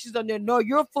of shit, she's on there, "No,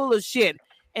 you're full of shit."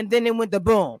 And then it went the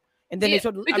boom. And then they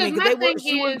started,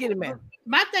 she wasn't getting mad.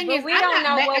 My thing is, we don't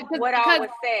know what all was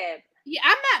said. Yeah,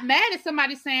 I'm not mad at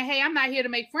somebody saying, "Hey, I'm not here to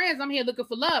make friends. I'm here looking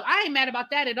for love." I ain't mad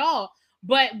about that at all.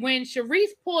 But when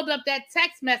Charisse pulled up that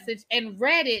text message and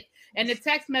read it, and the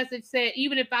text message said,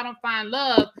 "Even if I don't find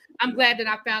love, I'm glad that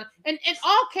I found." And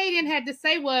all Kaden had to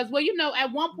say was, "Well,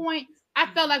 at one point, I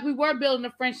felt like we were building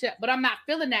a friendship, but I'm not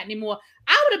feeling that anymore."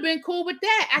 I would have been cool with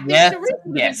that. I think Charisse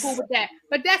would have been cool with that.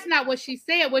 But that's not what she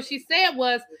said. What she said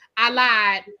was, "I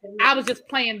lied. I was just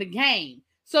playing the game."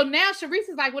 So now Charisse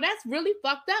is like, "Well, that's really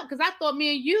fucked up, because I thought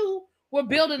me and you were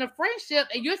building a friendship,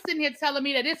 and you're sitting here telling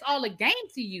me that it's all a game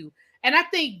to you." And I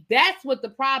think that's what the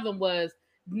problem was.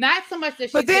 Not so much that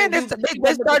she. But then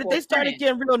they started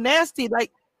getting real nasty,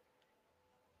 like.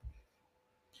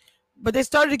 But they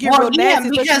started to get real nasty.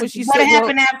 Because what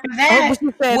happened after that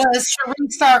was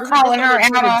Charisse started calling her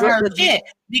out on her shit,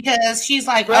 because she's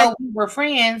like, "Oh, we were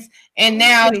friends," and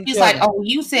now she's like, "Oh,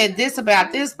 you said this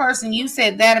about this person, you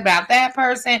said that about that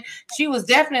person." She was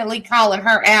definitely calling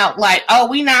her out, like, "Oh,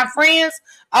 we not friends?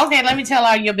 Okay, let me tell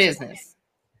all your business."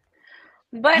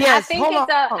 But I think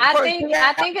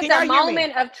it's a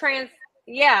moment of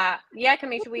Yeah,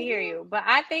 Kamisha, we hear you. But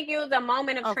I think it was a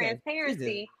moment of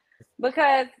transparency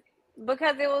because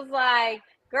it was like,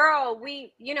 girl,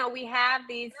 we have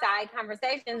these side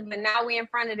conversations, but now we in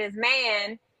front of this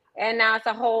man, and now it's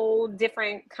a whole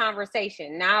different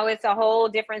conversation. Now it's a whole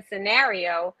different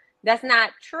scenario. That's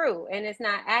not true, and it's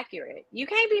not accurate. You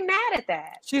can't be mad at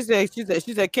that. She said,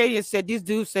 Katie said these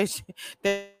dudes say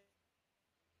they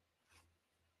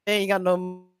ain't got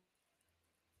no.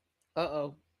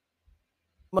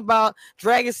 About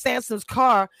dragging Samson's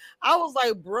car. I was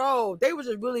like, bro, they were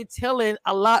just really telling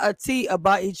a lot of tea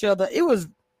about each other. It was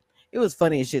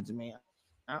funny as shit to me.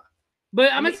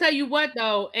 But I'm gonna tell you what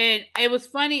though, and it was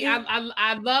funny.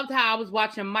 I loved how I was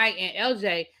watching Mike and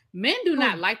LJ. Men do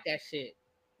not like that shit.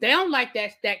 They don't like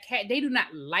that cat. They do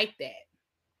not like that.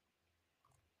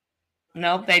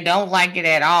 Nope, they don't like it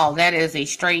at all. That is a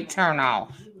straight turn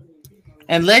off.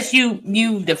 Unless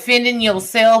you defending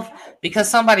yourself because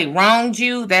somebody wronged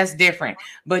you, that's different.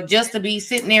 But just to be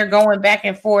sitting there going back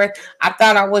and forth, I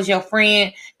thought I was your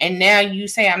friend, and now you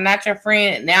say I'm not your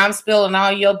friend. Now I'm spilling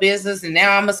all your business, and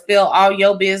now I'm gonna spill all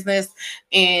your business.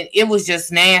 And it was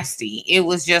just nasty. It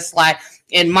was just like,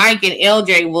 and Mike and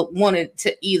LJ wanted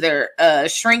to either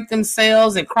shrink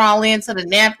themselves and crawl into the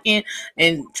napkin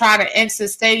and try to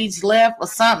exit stage left or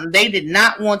something. They did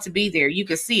not want to be there. You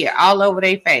could see it all over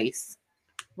their face.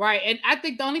 Right. And I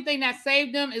think the only thing that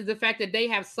saved them is the fact that they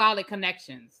have solid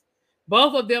connections.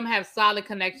 Both of them have solid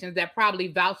connections that probably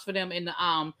vouch for them in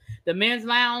the men's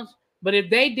lounge. But if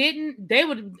they didn't, they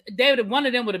would one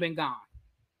of them would have been gone.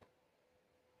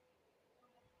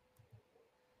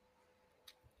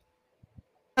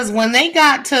 Because when they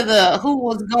got to the who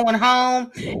was going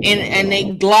home and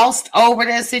they glossed over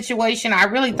that situation, I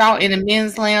really thought in the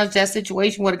men's lounge that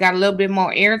situation would have got a little bit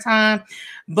more airtime.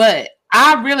 But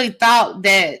I really thought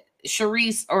that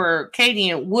Charisse or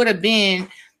Kadian would have been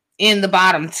in the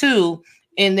bottom two,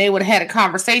 and they would have had a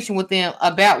conversation with them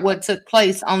about what took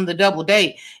place on the double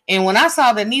date. And when I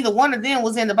saw that neither one of them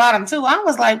was in the bottom two, I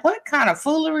was like, what kind of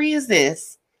foolery is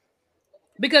this?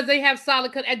 Because they have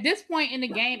solid, at this point in the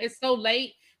game, it's so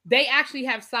late, they actually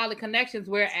have solid connections,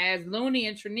 whereas Looney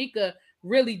and Trinica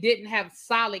really didn't have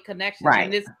solid connections.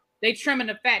 Right. And they trimming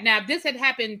the fat. Now, if this had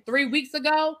happened 3 weeks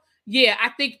ago, yeah, I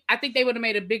think they would have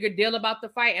made a bigger deal about the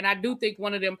fight, and I do think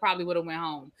one of them probably would have went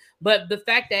home. But the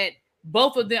fact that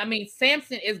both of them, I mean,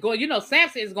 Samson is going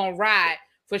to ride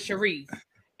for Charisse,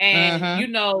 and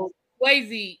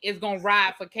Swayze is going to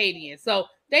ride for Kadian. So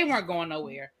they weren't going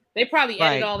nowhere. They probably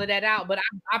edited all of that out, but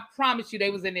I promise you, they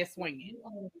was in there swinging.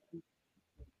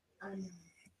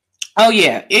 Oh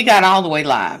yeah, it got all the way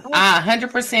live. I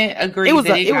 100% agree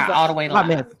it got all the way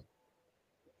live.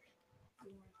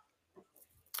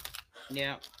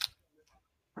 Yeah.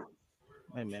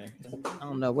 Wait a minute. I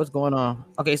don't know what's going on.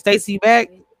 Okay, Stacey, you back?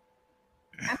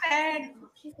 I'm back.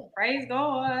 Praise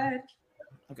God.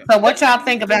 Okay. So what y'all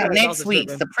think about next week?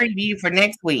 The preview for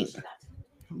next week.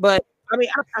 But I mean,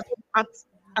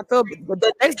 I feel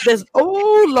the next.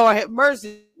 Oh Lord, have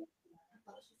mercy.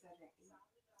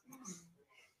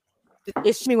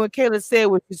 It's me when Kayla said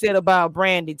what you said about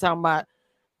Brandy, talking about.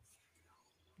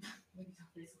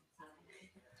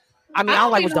 I mean, I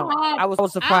don't like what's done. I was so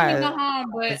surprised.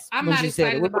 But I'm not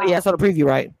excited about. Yeah, I saw the preview,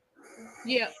 right?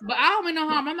 Yeah, but I don't mean no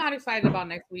harm. I'm not excited about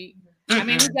next week. I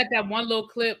mean, we got that one little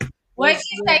clip. What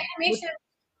she say, Misha?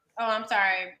 Oh, I'm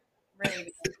sorry.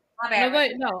 Really? My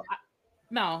bad.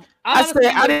 No. I said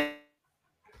I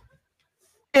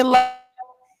didn't like.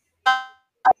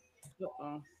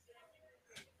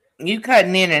 You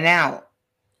cutting in and out,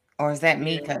 or is that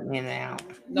me cutting in and out?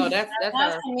 No, that's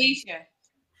Misha.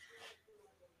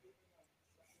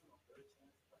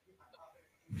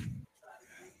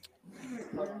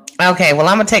 Okay, well,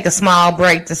 I'm going to take a small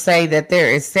break to say that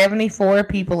there is 74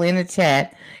 people in the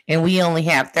chat, and we only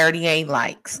have 38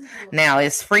 likes. Now,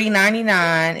 it's free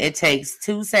 99. It takes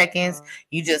 2 seconds.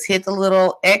 You just hit the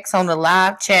little X on the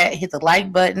live chat, hit the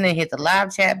like button, and hit the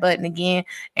live chat button again,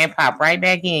 and pop right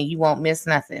back in. You won't miss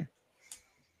nothing.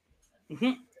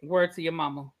 Word to your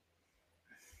mama.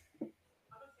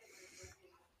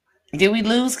 Did we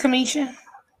lose Kamisha?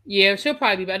 Yeah, she'll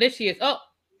probably be back. There she is. Oh,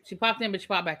 she popped in, but she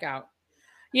popped back out.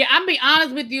 Yeah, I'm be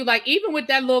honest with you. Like, even with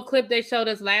that little clip they showed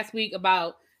us last week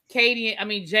about Jayla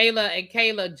and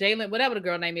Kayla, Jalen, whatever the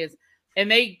girl name is, and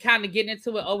they kind of getting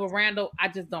into it over Randall, I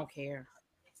just don't care.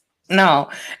 No,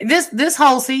 this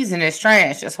whole season is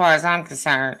trash as far as I'm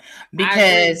concerned,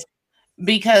 because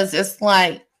it's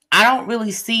like I don't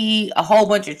really see a whole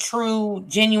bunch of true,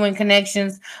 genuine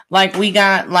connections. Like we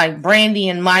got like Brandy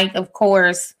and Mike, of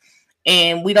course,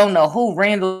 and we don't know who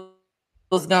Randall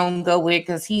was gonna go with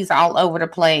because he's all over the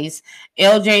place.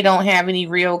 LJ don't have any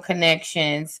real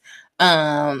connections.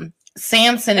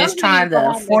 Samson is trying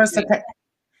to force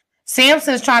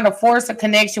a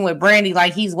connection with Brandy,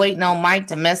 like he's waiting on Mike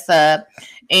to mess up,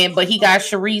 but he got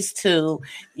Charisse too,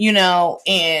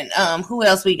 and who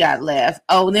else we got left?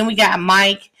 Oh, then we got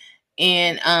Mike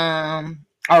and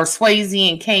or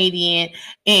Swayze and Kadian,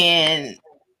 and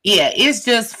yeah, it's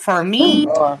just for me.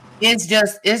 It's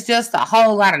just a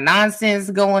whole lot of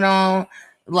nonsense going on.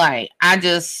 Like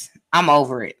I'm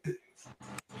over it.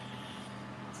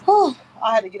 I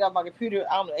had to get off my computer.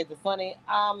 I don't know. It's funny.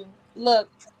 Look,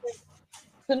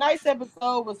 tonight's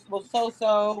episode was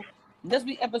so. This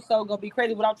week's episode gonna be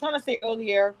crazy. What I'm trying to say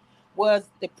earlier was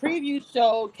the preview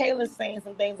showed Kayla saying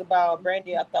some things about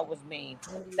Brandy I thought was mean.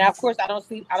 Now, of course, I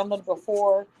don't know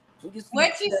before.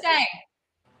 What'd she say?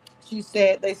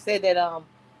 They said that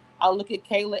I'll look at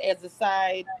Kayla as a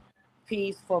side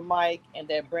piece for Mike, and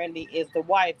that Brandy is the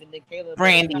wife, and then Kayla.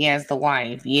 Brandy as the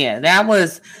wife. Yeah, that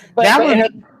was but, that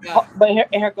but was.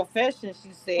 In her confession, she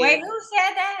said. Wait, who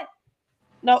said that?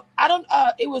 No, I don't.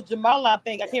 It was Jamala, I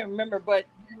think. I can't remember, but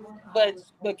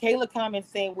Kayla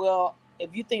comments saying, "Well,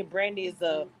 if you think Brandy is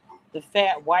the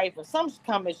fat wife," or some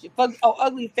comments,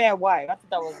 ugly fat wife. I thought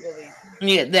that was really.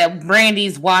 Yeah, that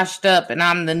Brandy's washed up, and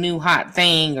I'm the new hot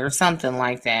thing, or something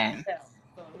like that. Yeah,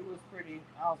 so it was pretty.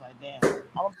 I was like, "Damn."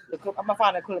 I'm gonna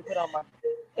find a clip and put on my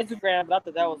Instagram, but I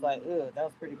thought that was like, ugh, that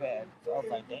was pretty bad. So I was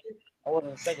like, "Damn." I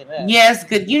wasn't expecting that. Yes,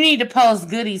 good. You need to post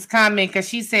Goody's comment because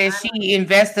she says she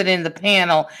invested in the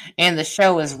panel and the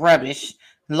show is rubbish.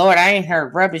 Lord, I ain't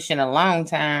heard rubbish in a long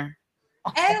time.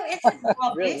 Oh, it's a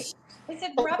rubbish. Really? It's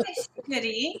a rubbish,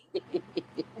 Goody.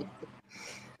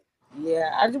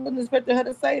 Yeah, I just wasn't expecting her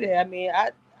to say that. I mean,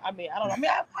 I don't know.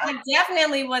 I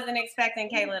definitely wasn't expecting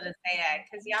Kayla to say that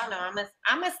because y'all know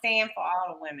I'm a stand for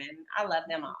all the women. I love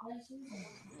them all.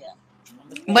 Yeah.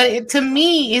 But to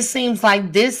me, it seems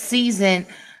like this season,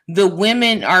 the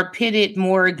women are pitted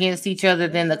more against each other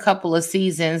than the couple of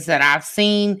seasons that I've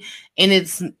seen, and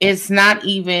it's not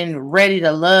even ready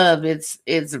to love. It's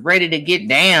ready to get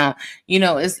down. You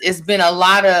know, it's been a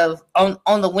lot of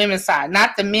on the women's side,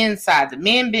 not the men's side. The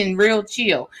men been real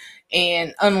chill,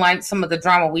 and unlike some of the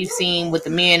drama we've seen with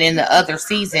the men in the other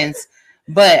seasons.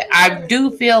 But I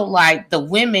do feel like the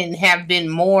women have been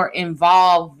more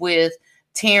involved with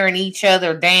tearing each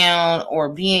other down or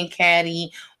being catty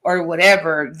or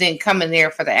whatever than coming there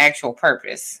for the actual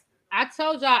purpose. I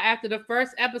told y'all after the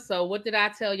first episode, what did I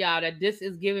tell y'all? That this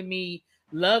is giving me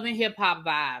Love and Hip Hop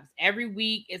vibes. Every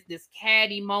week it's this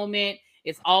catty moment.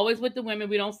 It's always with the women.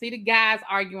 We don't see the guys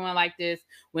arguing like this.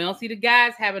 We don't see the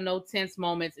guys having no tense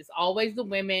moments. It's always the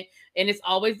women, and it's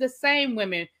always the same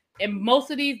women. And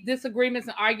most of these disagreements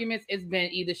and arguments, it's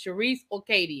been either Sharice or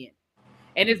Kadian.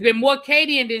 And it's been more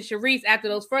Kadian than Sharice after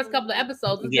those first couple of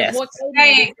episodes. It's been more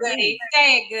Say it, Goody.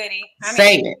 Say it, Goody.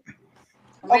 Say it.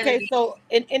 Okay, so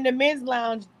in the men's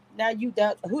lounge, now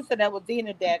who said that was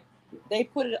Dina, that they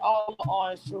put it all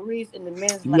on Sharice in the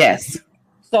men's lounge. Yes.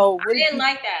 So I didn't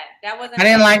like that. That wasn't. I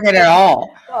didn't like it at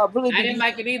all. Really, I didn't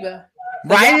like it either.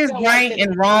 Right is right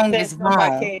and wrong is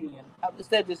wrong.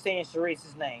 Instead of just saying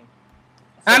Sharice's name.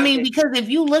 I mean, because if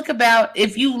you look at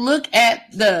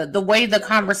the way the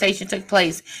conversation took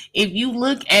place, if you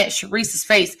look at Sharice's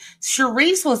face,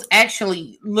 Sharice was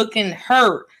actually looking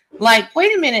hurt. Like,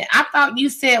 wait a minute, I thought you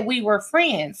said we were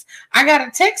friends. I got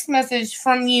a text message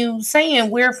from you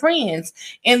saying we're friends.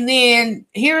 And then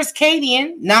here's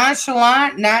Kadian,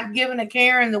 nonchalant, not giving a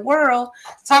care in the world,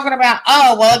 talking about,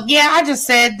 oh, well, yeah, I just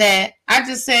said that. I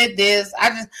just said this.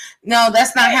 No,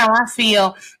 that's not how I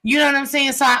feel. You know what I'm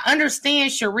saying? So I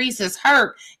understand Sharice is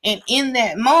hurt. And in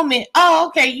that moment, oh,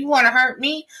 okay, you want to hurt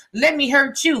me? Let me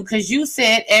hurt you because you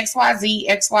said XYZ,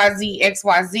 XYZ,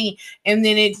 XYZ. And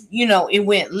then it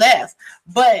went left.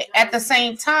 But at the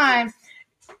same time,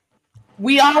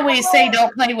 we always say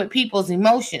don't play with people's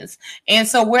emotions. And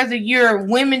so whether you're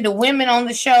women to women on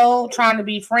the show trying to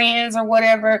be friends or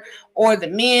whatever, or the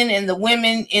men and the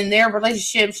women in their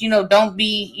relationships, don't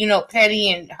be,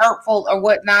 petty and hurtful or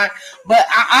whatnot. But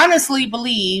I honestly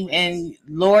believe, and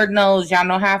Lord knows y'all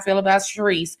know how I feel about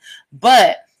Sharice,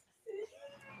 but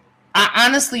I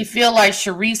honestly feel like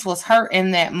Sharice was hurt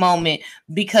in that moment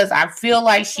because I feel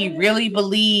like she really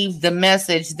believed the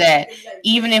message that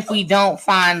even if we don't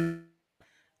find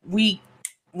we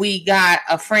got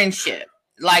a friendship.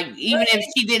 Like, even if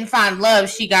she didn't find love,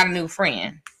 she got a new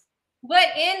friend. But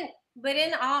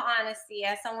in all honesty,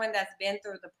 as someone that's been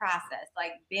through the process,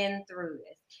 like been through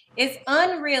this, it's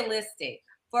unrealistic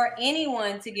for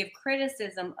anyone to give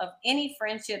criticism of any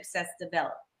friendships that's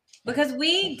developed, because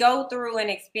we go through an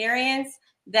experience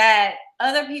that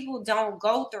other people don't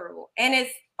go through. And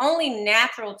it's only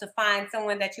natural to find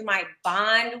someone that you might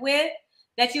bond with,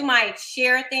 that you might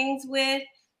share things with,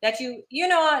 that you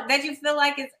feel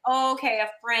like it's okay, a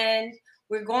friend.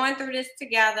 We're going through this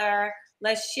together.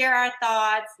 Let's share our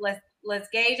thoughts. Let's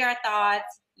gauge our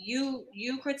thoughts. You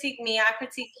critique me, I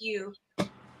critique you.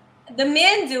 The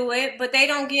men do it, but they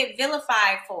don't get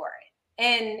vilified for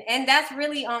it. And that's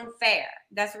really unfair.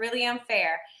 That's really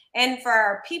unfair. And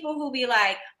for people who be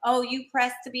like, oh, you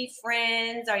pressed to be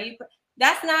friends,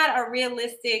 that's not a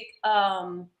realistic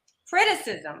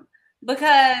criticism.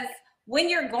 Because when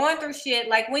you're going through shit,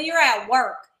 like when you're at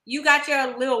work, you got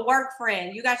your little work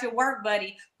friend, you got your work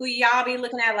buddy who y'all be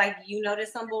looking at like,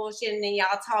 there's some bullshit, and then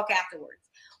y'all talk afterwards.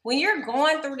 When you're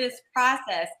going through this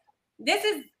process, this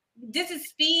is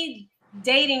speed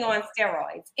dating on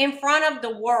steroids in front of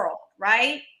the world,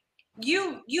 right?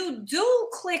 you do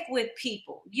click with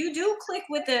people. You do click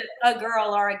with a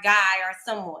girl or a guy or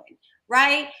someone,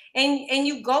 right? And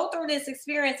you go through this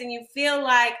experience and you feel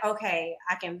like, okay,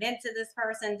 I can vent to this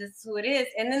person, this is who it is.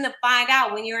 And then to find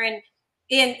out when you're in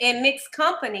mixed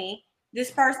company,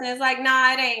 this person is like,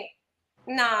 nah,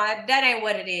 that ain't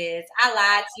what it is. I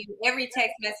lied to you. Every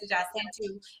text message I sent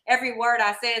you, every word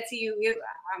I said to you,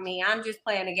 I'm just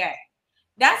playing a game.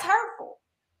 That's hurtful.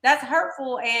 That's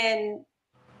hurtful. And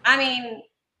I mean,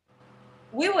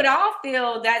 we would all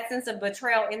feel that sense of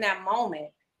betrayal in that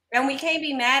moment. And we can't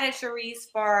be mad at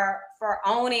Charisse for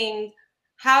owning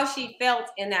how she felt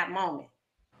in that moment.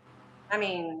 I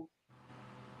mean,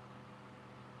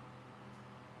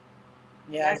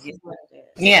 yeah,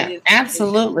 yeah,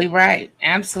 absolutely right.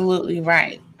 Absolutely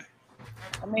right.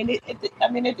 I mean, at the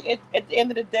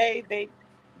end of the day,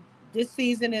 this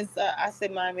season is. I say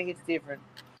Miami hits different.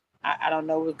 I don't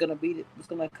know what's gonna be. What's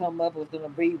gonna come up? What's gonna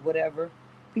be? Whatever.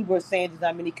 People are saying there's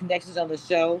not many connections on the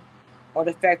show, or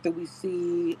the fact that we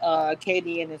see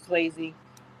Katie and Swayze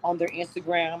on their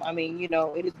Instagram. I mean,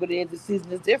 it is what it is. The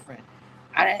season is different.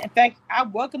 In fact, I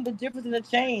welcome the difference in the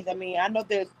change. I mean, I know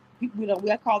there's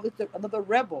people. I call this another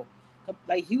rebel.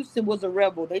 Like Houston was a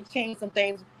rebel. They changed some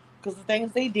things because of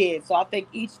things they did. So I think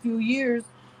each few years,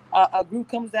 a group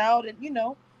comes out and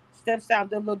steps down.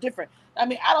 They're a little different. I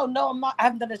mean, I don't know. I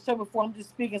haven't done this show before. I'm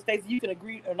just speaking. Stacey, you can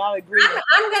agree or not agree.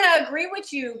 I'm gonna agree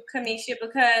with you, Kamisha,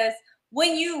 because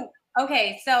when the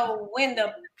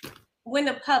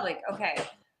public,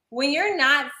 when you're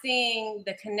not seeing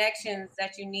the connections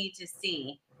that you need to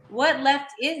see, what left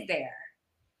is there?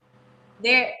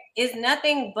 There is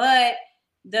nothing but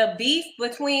the beef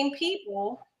between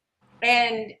people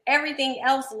and everything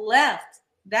else left.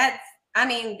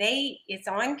 It's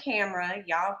on camera.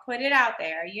 Y'all put it out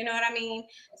there. You know what I mean?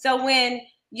 So when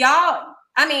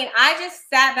I just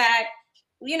sat back,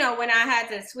 when I had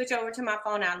to switch over to my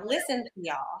phone, I listened to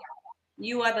y'all,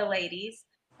 you other ladies,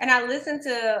 and I listened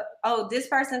to, this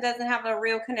person doesn't have a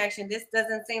real connection. This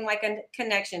doesn't seem like a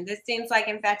connection. This seems like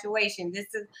infatuation.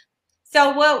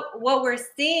 So what we're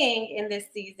seeing in this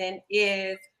season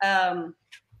is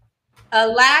a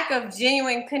lack of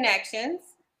genuine connections.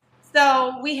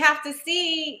 So we have to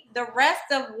see the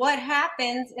rest of what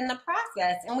happens in the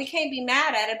process. And we can't be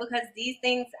mad at it because these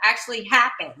things actually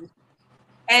happen.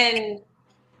 And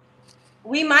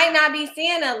we might not be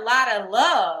seeing a lot of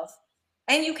love.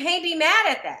 And you can't be mad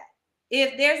at that.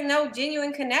 If there's no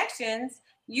genuine connections,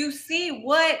 you see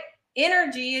what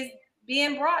energy is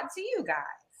being brought to you guys.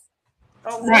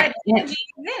 Or what energy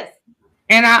exists.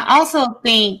 And I also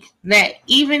think that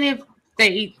even if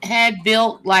they had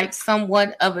built like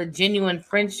somewhat of a genuine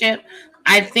friendship,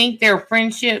 I think their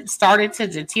friendship started to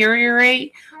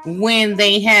deteriorate when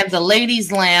they had the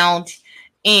ladies' lounge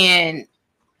and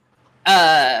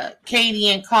Katie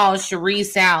and called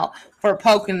Charisse out for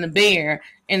poking the bear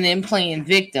and then playing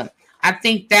victim. I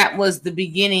think that was the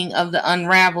beginning of the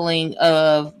unraveling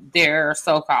of their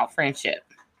so-called friendship.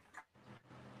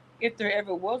 If there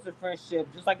ever was a friendship,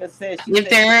 just like I said, if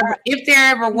there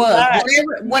ever was,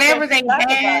 whatever they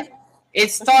had, it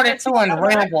started to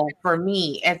unravel for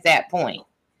me at that point.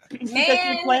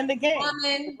 Man, playing the game.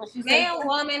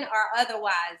 Woman, or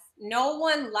otherwise, no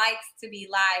one likes to be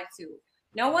lied to.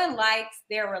 No one likes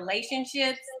their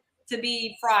relationships to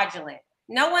be fraudulent.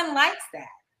 No one likes that.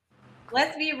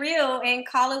 Let's be real and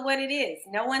call it what it is.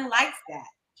 No one likes that.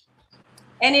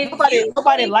 And if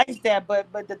nobody likes that, but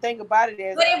the thing about it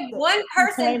is, but if one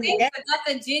person thinks that that's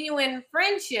a genuine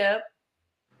friendship,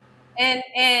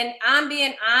 and I'm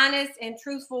being honest and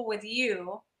truthful with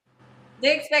you, the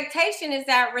expectation is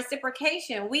that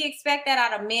reciprocation. We expect that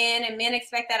out of men, and men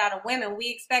expect that out of women. We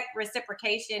expect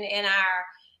reciprocation in our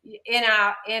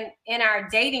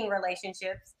dating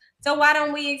relationships. So why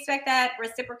don't we expect that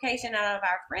reciprocation out of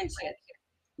our friendships?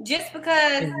 Just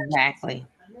because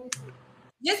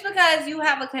you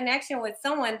have a connection with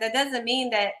someone, that doesn't mean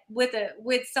that with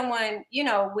someone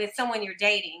you're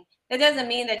dating, that doesn't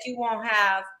mean that you won't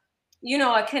have,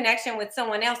 a connection with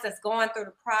someone else that's going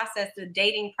through the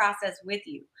dating process with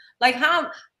you. Like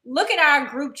look at our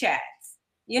group chats.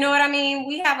 You know what I mean?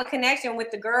 We have a connection with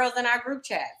the girls in our group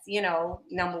chats,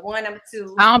 number one, number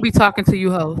two. I don't be talking to you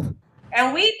hoes.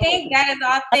 And we think that is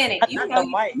authentic. You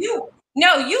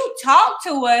talk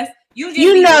to us. You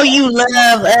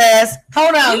love us.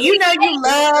 Hold on. You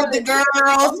love the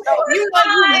girls. You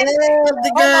love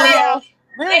the girls.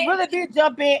 Really big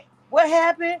jump in. What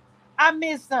happened? I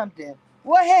missed something.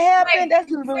 What had happened?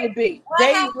 That's really big.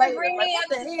 Days later, what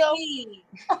the hell?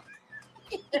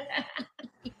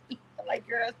 Like,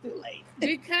 girl, it's too late.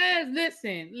 Because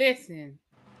listen.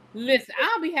 Listen,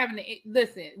 I'll be having to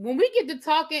listen. When we get to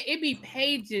talking, it be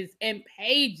pages and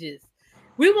pages.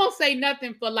 We won't say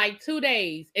nothing for like 2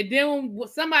 days, and then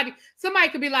somebody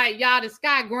could be like, "Y'all, the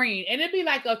sky green," and it'd be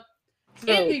like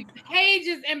it'd be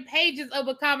pages and pages of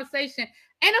a conversation.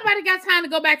 Ain't nobody got time to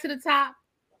go back to the top.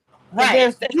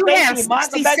 Right. You have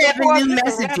 67 new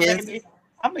messages.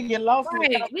 I'm gonna get lost.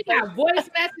 Right. We got voice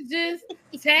messages,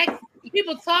 text,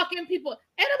 people talking, people.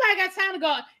 Ain't nobody got time to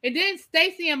go. And then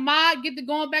Stacy and Maud get to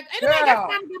going back. Ain't nobody got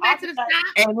time to go back to the top.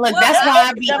 And look, that's why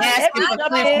I be asking for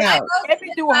clip notes. Abby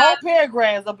do whole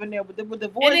paragraphs up in there with the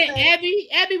voice. And then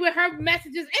Abby with her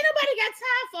messages. Ain't nobody got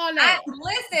time for all that.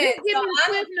 Listen, give me the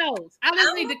clip notes. I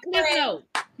just need the clip notes.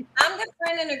 I'm the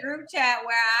friend in the group chat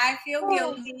where I feel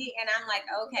guilty, and I'm like,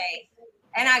 okay.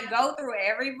 And I go through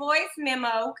every voice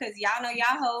memo because y'all know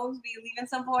y'all hoes be leaving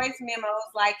some voice memos.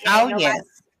 Like,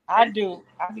 yes, I do.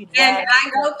 And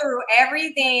I go through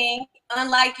everything,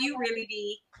 unlike you really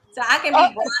be, so I can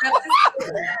be brought up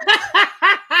to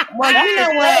Well, you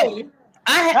know what?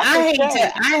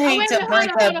 I hate to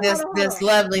break up this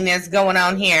loveliness going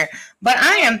on here, but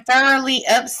I am thoroughly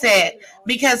upset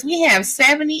because we have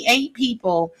 78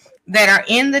 people that are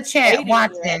in the chat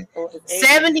watching,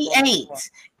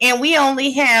 78, and we only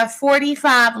have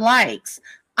 45 likes.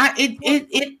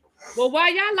 Well,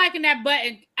 while y'all liking that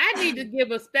button, I need to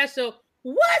give a special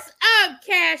 "What's up,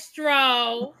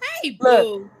 Castro?" Hey, boo.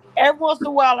 Look, every once in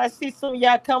a while, I see some of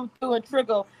y'all come through and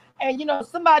trickle. And you know,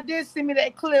 somebody did send me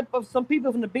that clip of some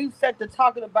people from the beef sector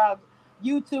talking about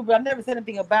YouTube, but I never said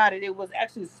anything about it. It was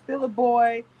actually Spiller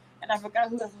Boy, and I forgot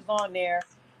who else was on there.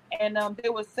 And they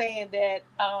were saying that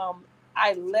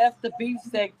I left the beef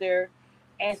sector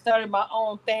and started my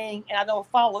own thing, and I don't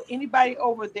follow anybody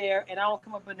over there, and I don't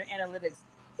come up in the analytics.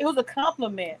 It was a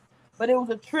compliment, but it was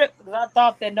a trip because I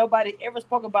thought that nobody ever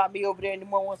spoke about me over there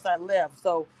anymore once I left.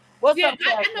 So what's up?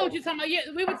 I know what you're talking about. Yeah,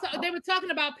 they were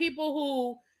talking about people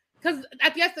who, because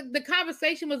I guess the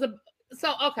conversation was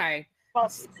okay.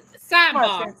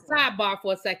 Sidebar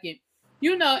for a second.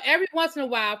 You know, every once in a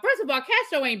while, first of all,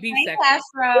 Castro ain't beef sector.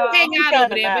 Castro. He hang out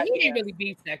over there, but he ain't really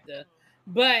beef sector.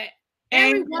 But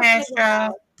every once in a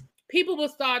while, people will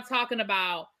start talking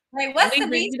about. Wait, what's the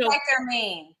beef sector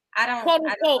mean? I don't quote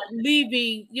unquote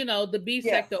leaving, the beef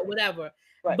sector or whatever.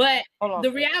 Right. But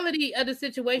the reality of the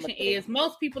situation is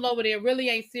most people over there really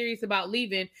ain't serious about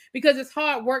leaving because it's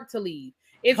hard work to leave.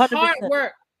 It's 100%. Hard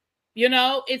work.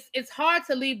 It's hard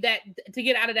to leave that, to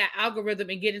get out of that algorithm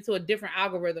and get into a different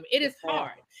algorithm. It is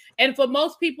hard. And for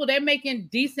most people, they're making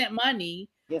decent money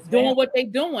doing what they're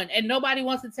doing. And nobody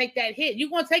wants to take that hit. You're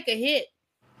going to take a hit.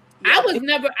 Yeah. I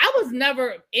was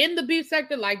never in the beef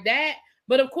sector like that.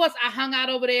 But of course, I hung out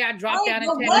over there. I dropped down in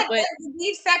town. What does the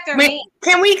beef sector mean?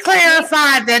 Can we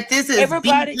clarify that this is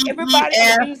everybody in the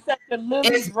beef sector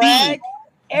literally drag.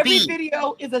 Every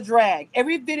video is a drag.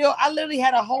 Every video, I literally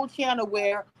had a whole channel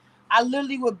where I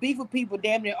literally would beef with people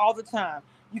damn near all the time.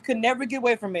 You could never get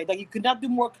away from it. Like you could not do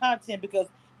more content because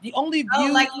the only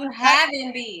views like you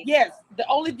haven't beef. Yes, the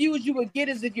only views you would get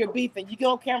is if you're beefing. You get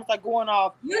on camera like going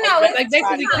off. Like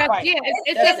basically,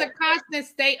 it's just a constant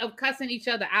state of cussing each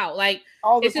other out. Like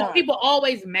it's just people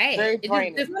always mad.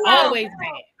 It's just always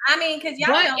mad. I mean, because y'all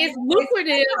but it's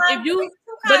lucrative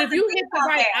if you hit the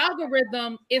right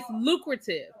algorithm, it's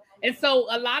lucrative. And so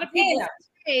a lot of people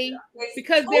stay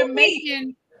because they're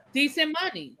making decent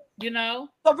money, So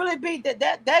really big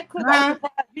that clip I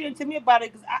surprised you to me about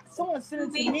it because someone sent it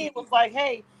to me and was like,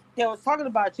 hey, they was talking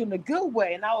about you in a good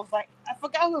way. And I was like, I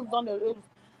forgot who was on there.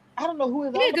 I don't know who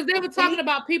it was. Yeah, because they were talking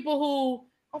about people who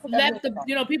left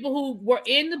people who were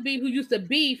in the beef, who used to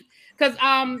beef. Because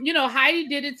Heidi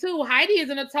did it too. Heidi is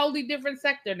in a totally different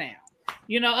sector now.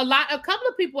 A couple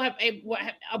of people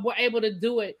were able to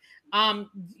do it.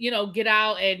 Get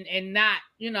out and not,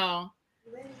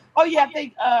 Oh yeah, I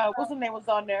think what's her name was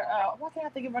on there. Why can't I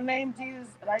think of her name? Jesus,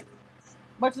 like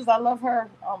much as I love her,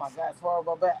 oh my God, it's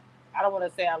horrible. But I don't want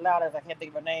to say out loud as I can't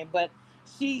think of her name. But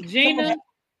Gina.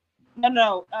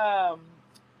 I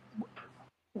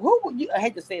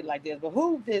hate to say it like this, but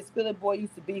who did Spiller Boy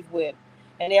used to beef with?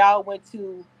 And they all went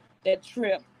to that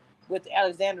trip with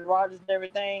Alexander Rogers and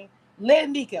everything. Leia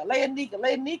Nika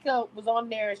was on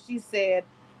there and she said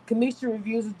Kamisha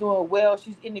Reviews is doing well.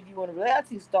 She's interviewing a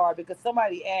reality star because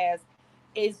somebody asked,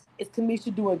 is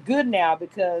Kamisha doing good now?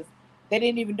 Because they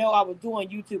didn't even know I was doing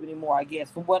YouTube anymore, I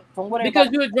guess. From what because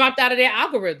you had dropped out of their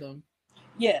algorithm.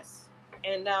 Yes.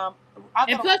 And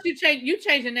plus you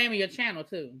changed the name of your channel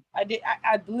too. I did.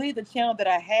 I deleted the channel that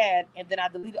I had, and then I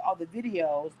deleted all the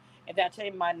videos, and then I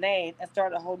changed my name and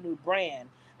started a whole new brand.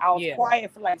 I was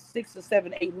quiet for like 6 or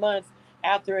 7, 8 months.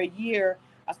 After a year,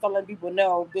 I started letting people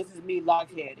know this is me,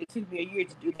 Lockhead. It took me a year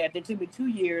to do that. It took me 2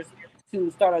 years to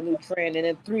start a new trend, and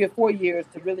then 3 or 4 years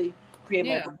to really create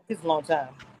my. It's a long time.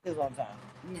 It's a long time.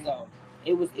 So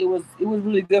it was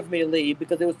really good for me to leave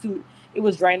because it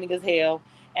was draining as hell,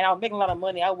 and I was making a lot of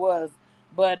money.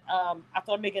 But I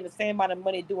started making the same amount of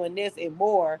money doing this and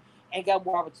more, and got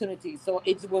more opportunities. So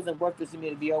it just wasn't worth it for me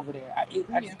to be over there. I just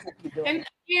couldn't keep doing it. And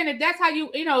again, that's how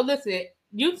listen.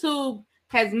 YouTube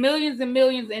has millions and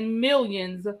millions and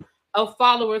millions of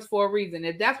followers for a reason.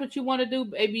 If that's what you want to do,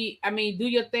 baby, do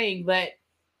your thing. But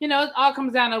it all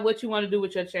comes down to what you want to do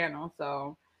with your channel.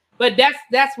 So, but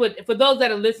that's what, for those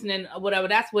that are listening or whatever,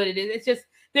 that's what it is. It's just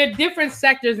there are different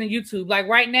sectors in YouTube. Like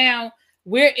right now,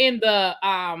 we're in the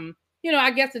I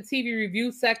guess the TV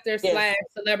review sector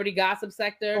 / celebrity gossip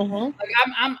sector. Mm-hmm. Like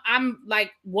I'm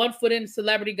like 1 foot in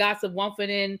celebrity gossip, 1 foot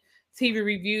in TV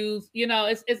reviews.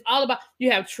 It's all about,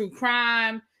 you have true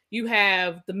crime, you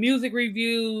have the music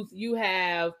reviews, you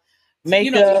have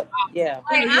makeup. I'm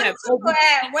so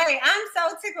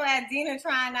tickled at Dina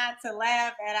trying not to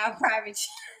laugh at our private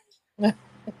chat.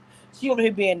 She over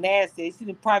here being nasty. See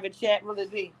the private chat really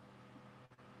be.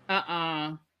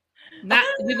 Not,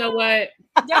 you know what?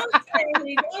 Don't say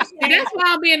me. That's why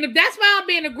I'll be in the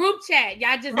group chat.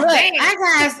 Y'all just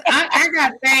I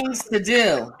got things to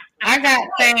do. I got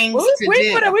things to do.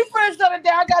 We first started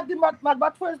there. I got to do my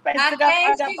Twitter space. I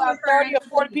got about 30 or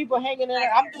 40 people hanging in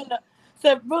there. I'm doing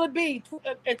so really be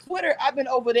at Twitter. I've been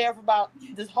over there for about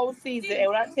this whole season,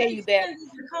 and when I tell you that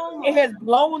it has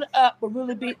blown up with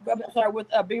with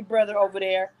a Big Brother over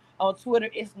there on Twitter,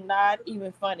 it's not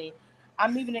even funny.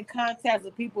 I'm even in contact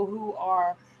with people who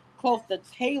are close to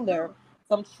Taylor.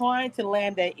 So I'm trying to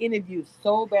land that interview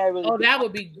so bad. Really that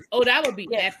would be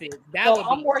epic.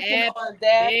 I'm working on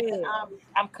that. And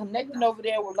I'm connecting over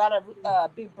there with a lot of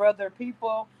Big Brother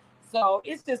people. So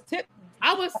it's just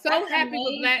I was so happy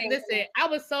I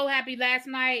was so happy last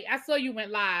night. I saw you went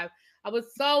live. I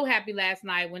was so happy last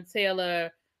night when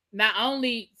Taylor not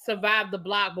only survived the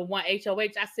block but won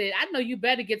HOH. I said, I know you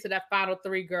better get to that final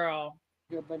 3, girl.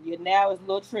 But now it's a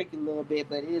little tricky, a little bit.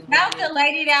 But it is. That was the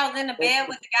lady that was in the bed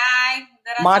with the guy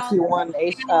that I Monty won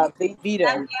Big Vito.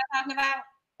 That's what you're talking about.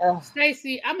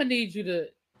 Stacey, I'm gonna need you to.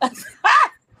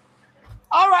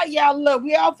 All right, y'all. Look,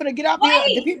 we all finna get out there.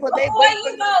 The people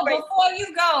before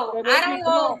you go, I don't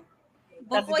know.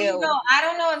 Before you go, I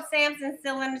don't know if Samson's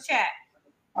still in the chat.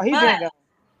 Oh, he's been gone.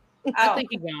 I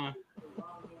think he's gone.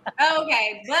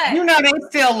 Okay, but they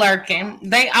still lurking.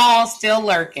 They all still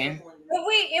lurking.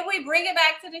 If we bring it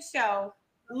back to the show,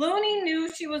 Looney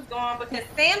knew she was gone because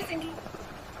Samson.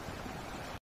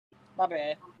 My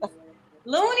bad.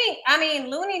 Looney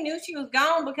knew she was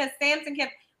gone because Samson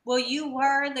kept. Well, you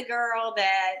were the girl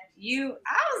that you.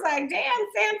 I was like, damn,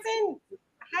 Samson,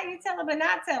 how you tell her but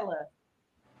not tell her?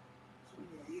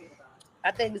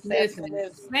 I think Samson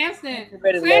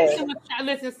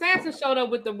showed up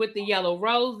with the yellow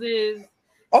roses.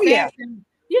 Oh Samson,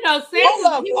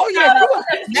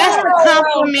 that's the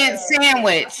compliment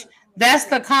sandwich. That's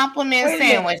the compliment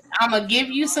sandwich. I'm gonna give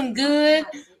you some good.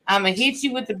 I'm gonna hit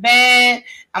you with the bad.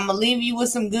 I'm gonna leave you with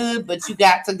some good, but you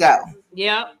got to go.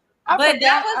 Yep. But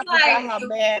that was like how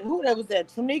bad. Who that was that?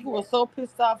 Tanika was so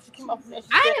pissed off. She came up from that.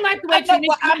 I didn't like the way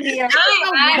Tanika. I'm here.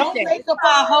 Don't make up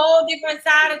a whole different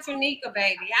side of Tanika,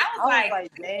 baby. I was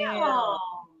like, damn.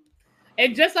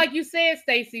 And just like you said,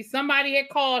 Stacey, somebody had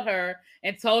called her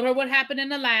and told her what happened in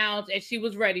the lounge, and she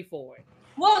was ready for it.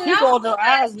 Well, she rolled her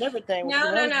eyes and everything.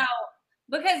 No.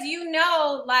 Because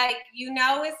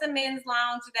it's a men's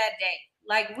lounge that day.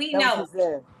 Like we know.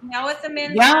 It's a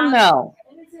men's lounge. Know.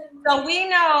 So we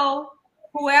know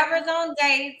whoever's on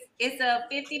dates, it's a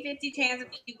 50-50 chance of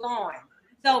you going.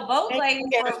 So both ladies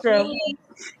were really,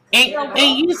 and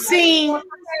you see,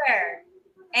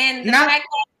 and the fact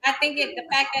that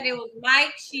it was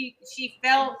Mike, she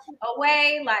felt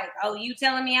away, like, oh, you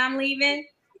telling me I'm leaving?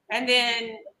 And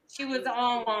then she was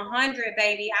on 100,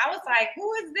 baby. I was like,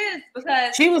 who is this?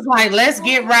 Because she was like, let's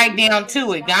get right down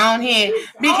to it. Go on ahead.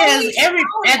 Because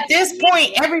at this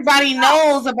point, everybody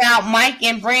knows about Mike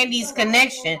and Brandy's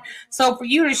connection. So for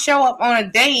you to show up on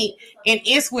a date and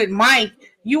it's with Mike,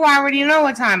 you already know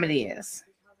what time it is.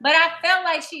 But I felt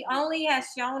like she only has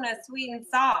shown us sweet and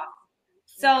soft.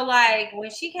 So like when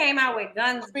she came out with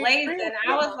guns blazing,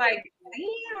 I was like,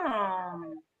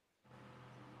 damn,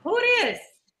 who this?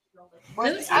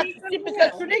 Because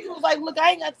Tanika was like, look,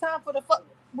 I ain't got time for the fuck.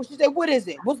 Well, she said, what is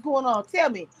it? What's going on? Tell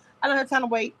me. I don't have time to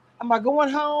wait. Am I going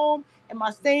home? Am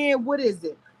I staying? What is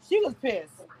it? She was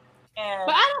pissed.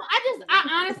 But I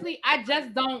honestly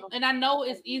just don't, and I know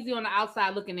it's easy on the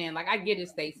outside looking in. Like I get it,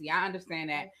 Stacey. I understand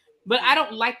that. But I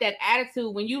don't like that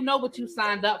attitude when you know what you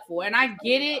signed up for. And I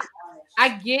get it. I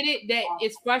get it that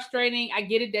it's frustrating. I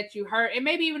get it that you hurt and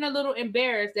maybe even a little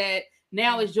embarrassed that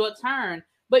now is your turn.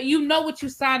 But you know what you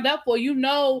signed up for. You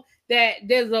know that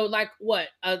there's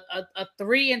a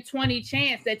 3 in 20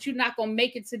 chance that you're not gonna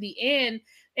make it to the end.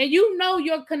 And you know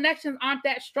your connections aren't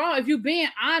that strong. If you're being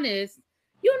honest,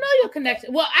 you know your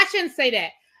connection. Well, I shouldn't say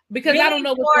that because I don't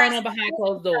know what's going on behind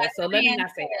closed doors. So let me not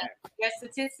say that. Your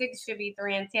statistics should be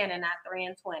 3 in 10 and not 3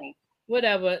 in 20.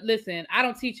 Whatever. Listen, I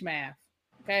don't teach math.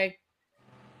 Okay.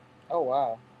 Oh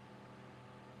wow.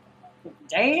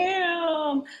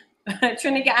 Damn.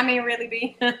 Trinity, I mean, really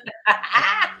be.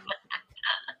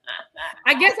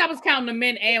 I guess I was counting the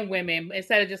men and women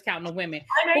instead of just counting the women.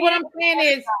 But what I'm saying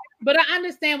is, but I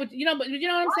understand what you know. But you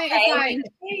know what I'm saying? It's like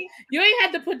you ain't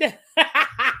had to put that.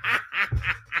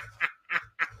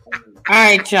 All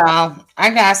right, y'all. I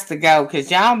got to go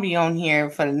because y'all be on here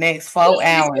for the next 4 hours.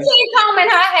 She ain't combing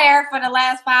her hair for the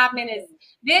last 5 minutes.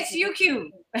 Bitch, you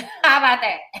cute. How about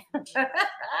that?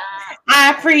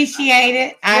 I appreciate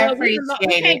it.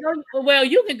 Well,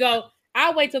 you can go.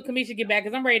 I'll wait till Kamisha get back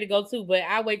because I'm ready to go too. But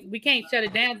I'll wait. We can't shut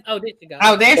it down. Oh, there she go.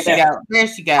 Oh, there she go. There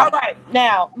she go. All right.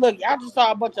 Now, look, I just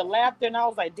saw a bunch of laughter and I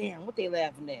was like, damn, what they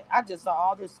laughing at? I just saw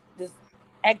all this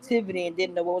activity and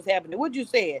didn't know what was happening. What'd you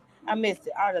say? I missed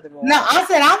it. Out of the room. No, I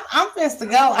said I'm supposed to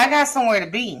go. I got somewhere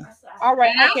to be. All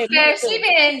right. Okay.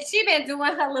 She been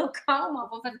doing her little comb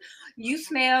up. You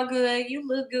smell good. You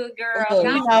look good, girl.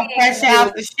 You know, fresh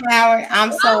out the shower.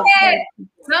 I'm so.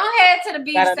 Go ahead to the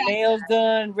beef got sector. Got nails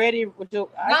done, ready. Go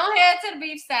ahead to the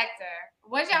beef sector.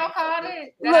 What y'all called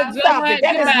it? Look, stop it.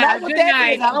 That is not what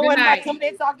that is. I don't want to come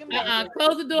in talking about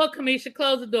close the door, Kamisha.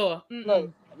 Close the door.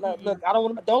 Look. I don't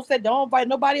want to. Don't invite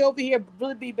nobody over here.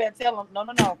 Really be bad. Tell them. No.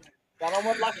 I don't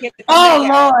want to lock it. Oh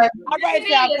Lord. All right,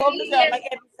 y'all. Close this out like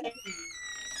everything.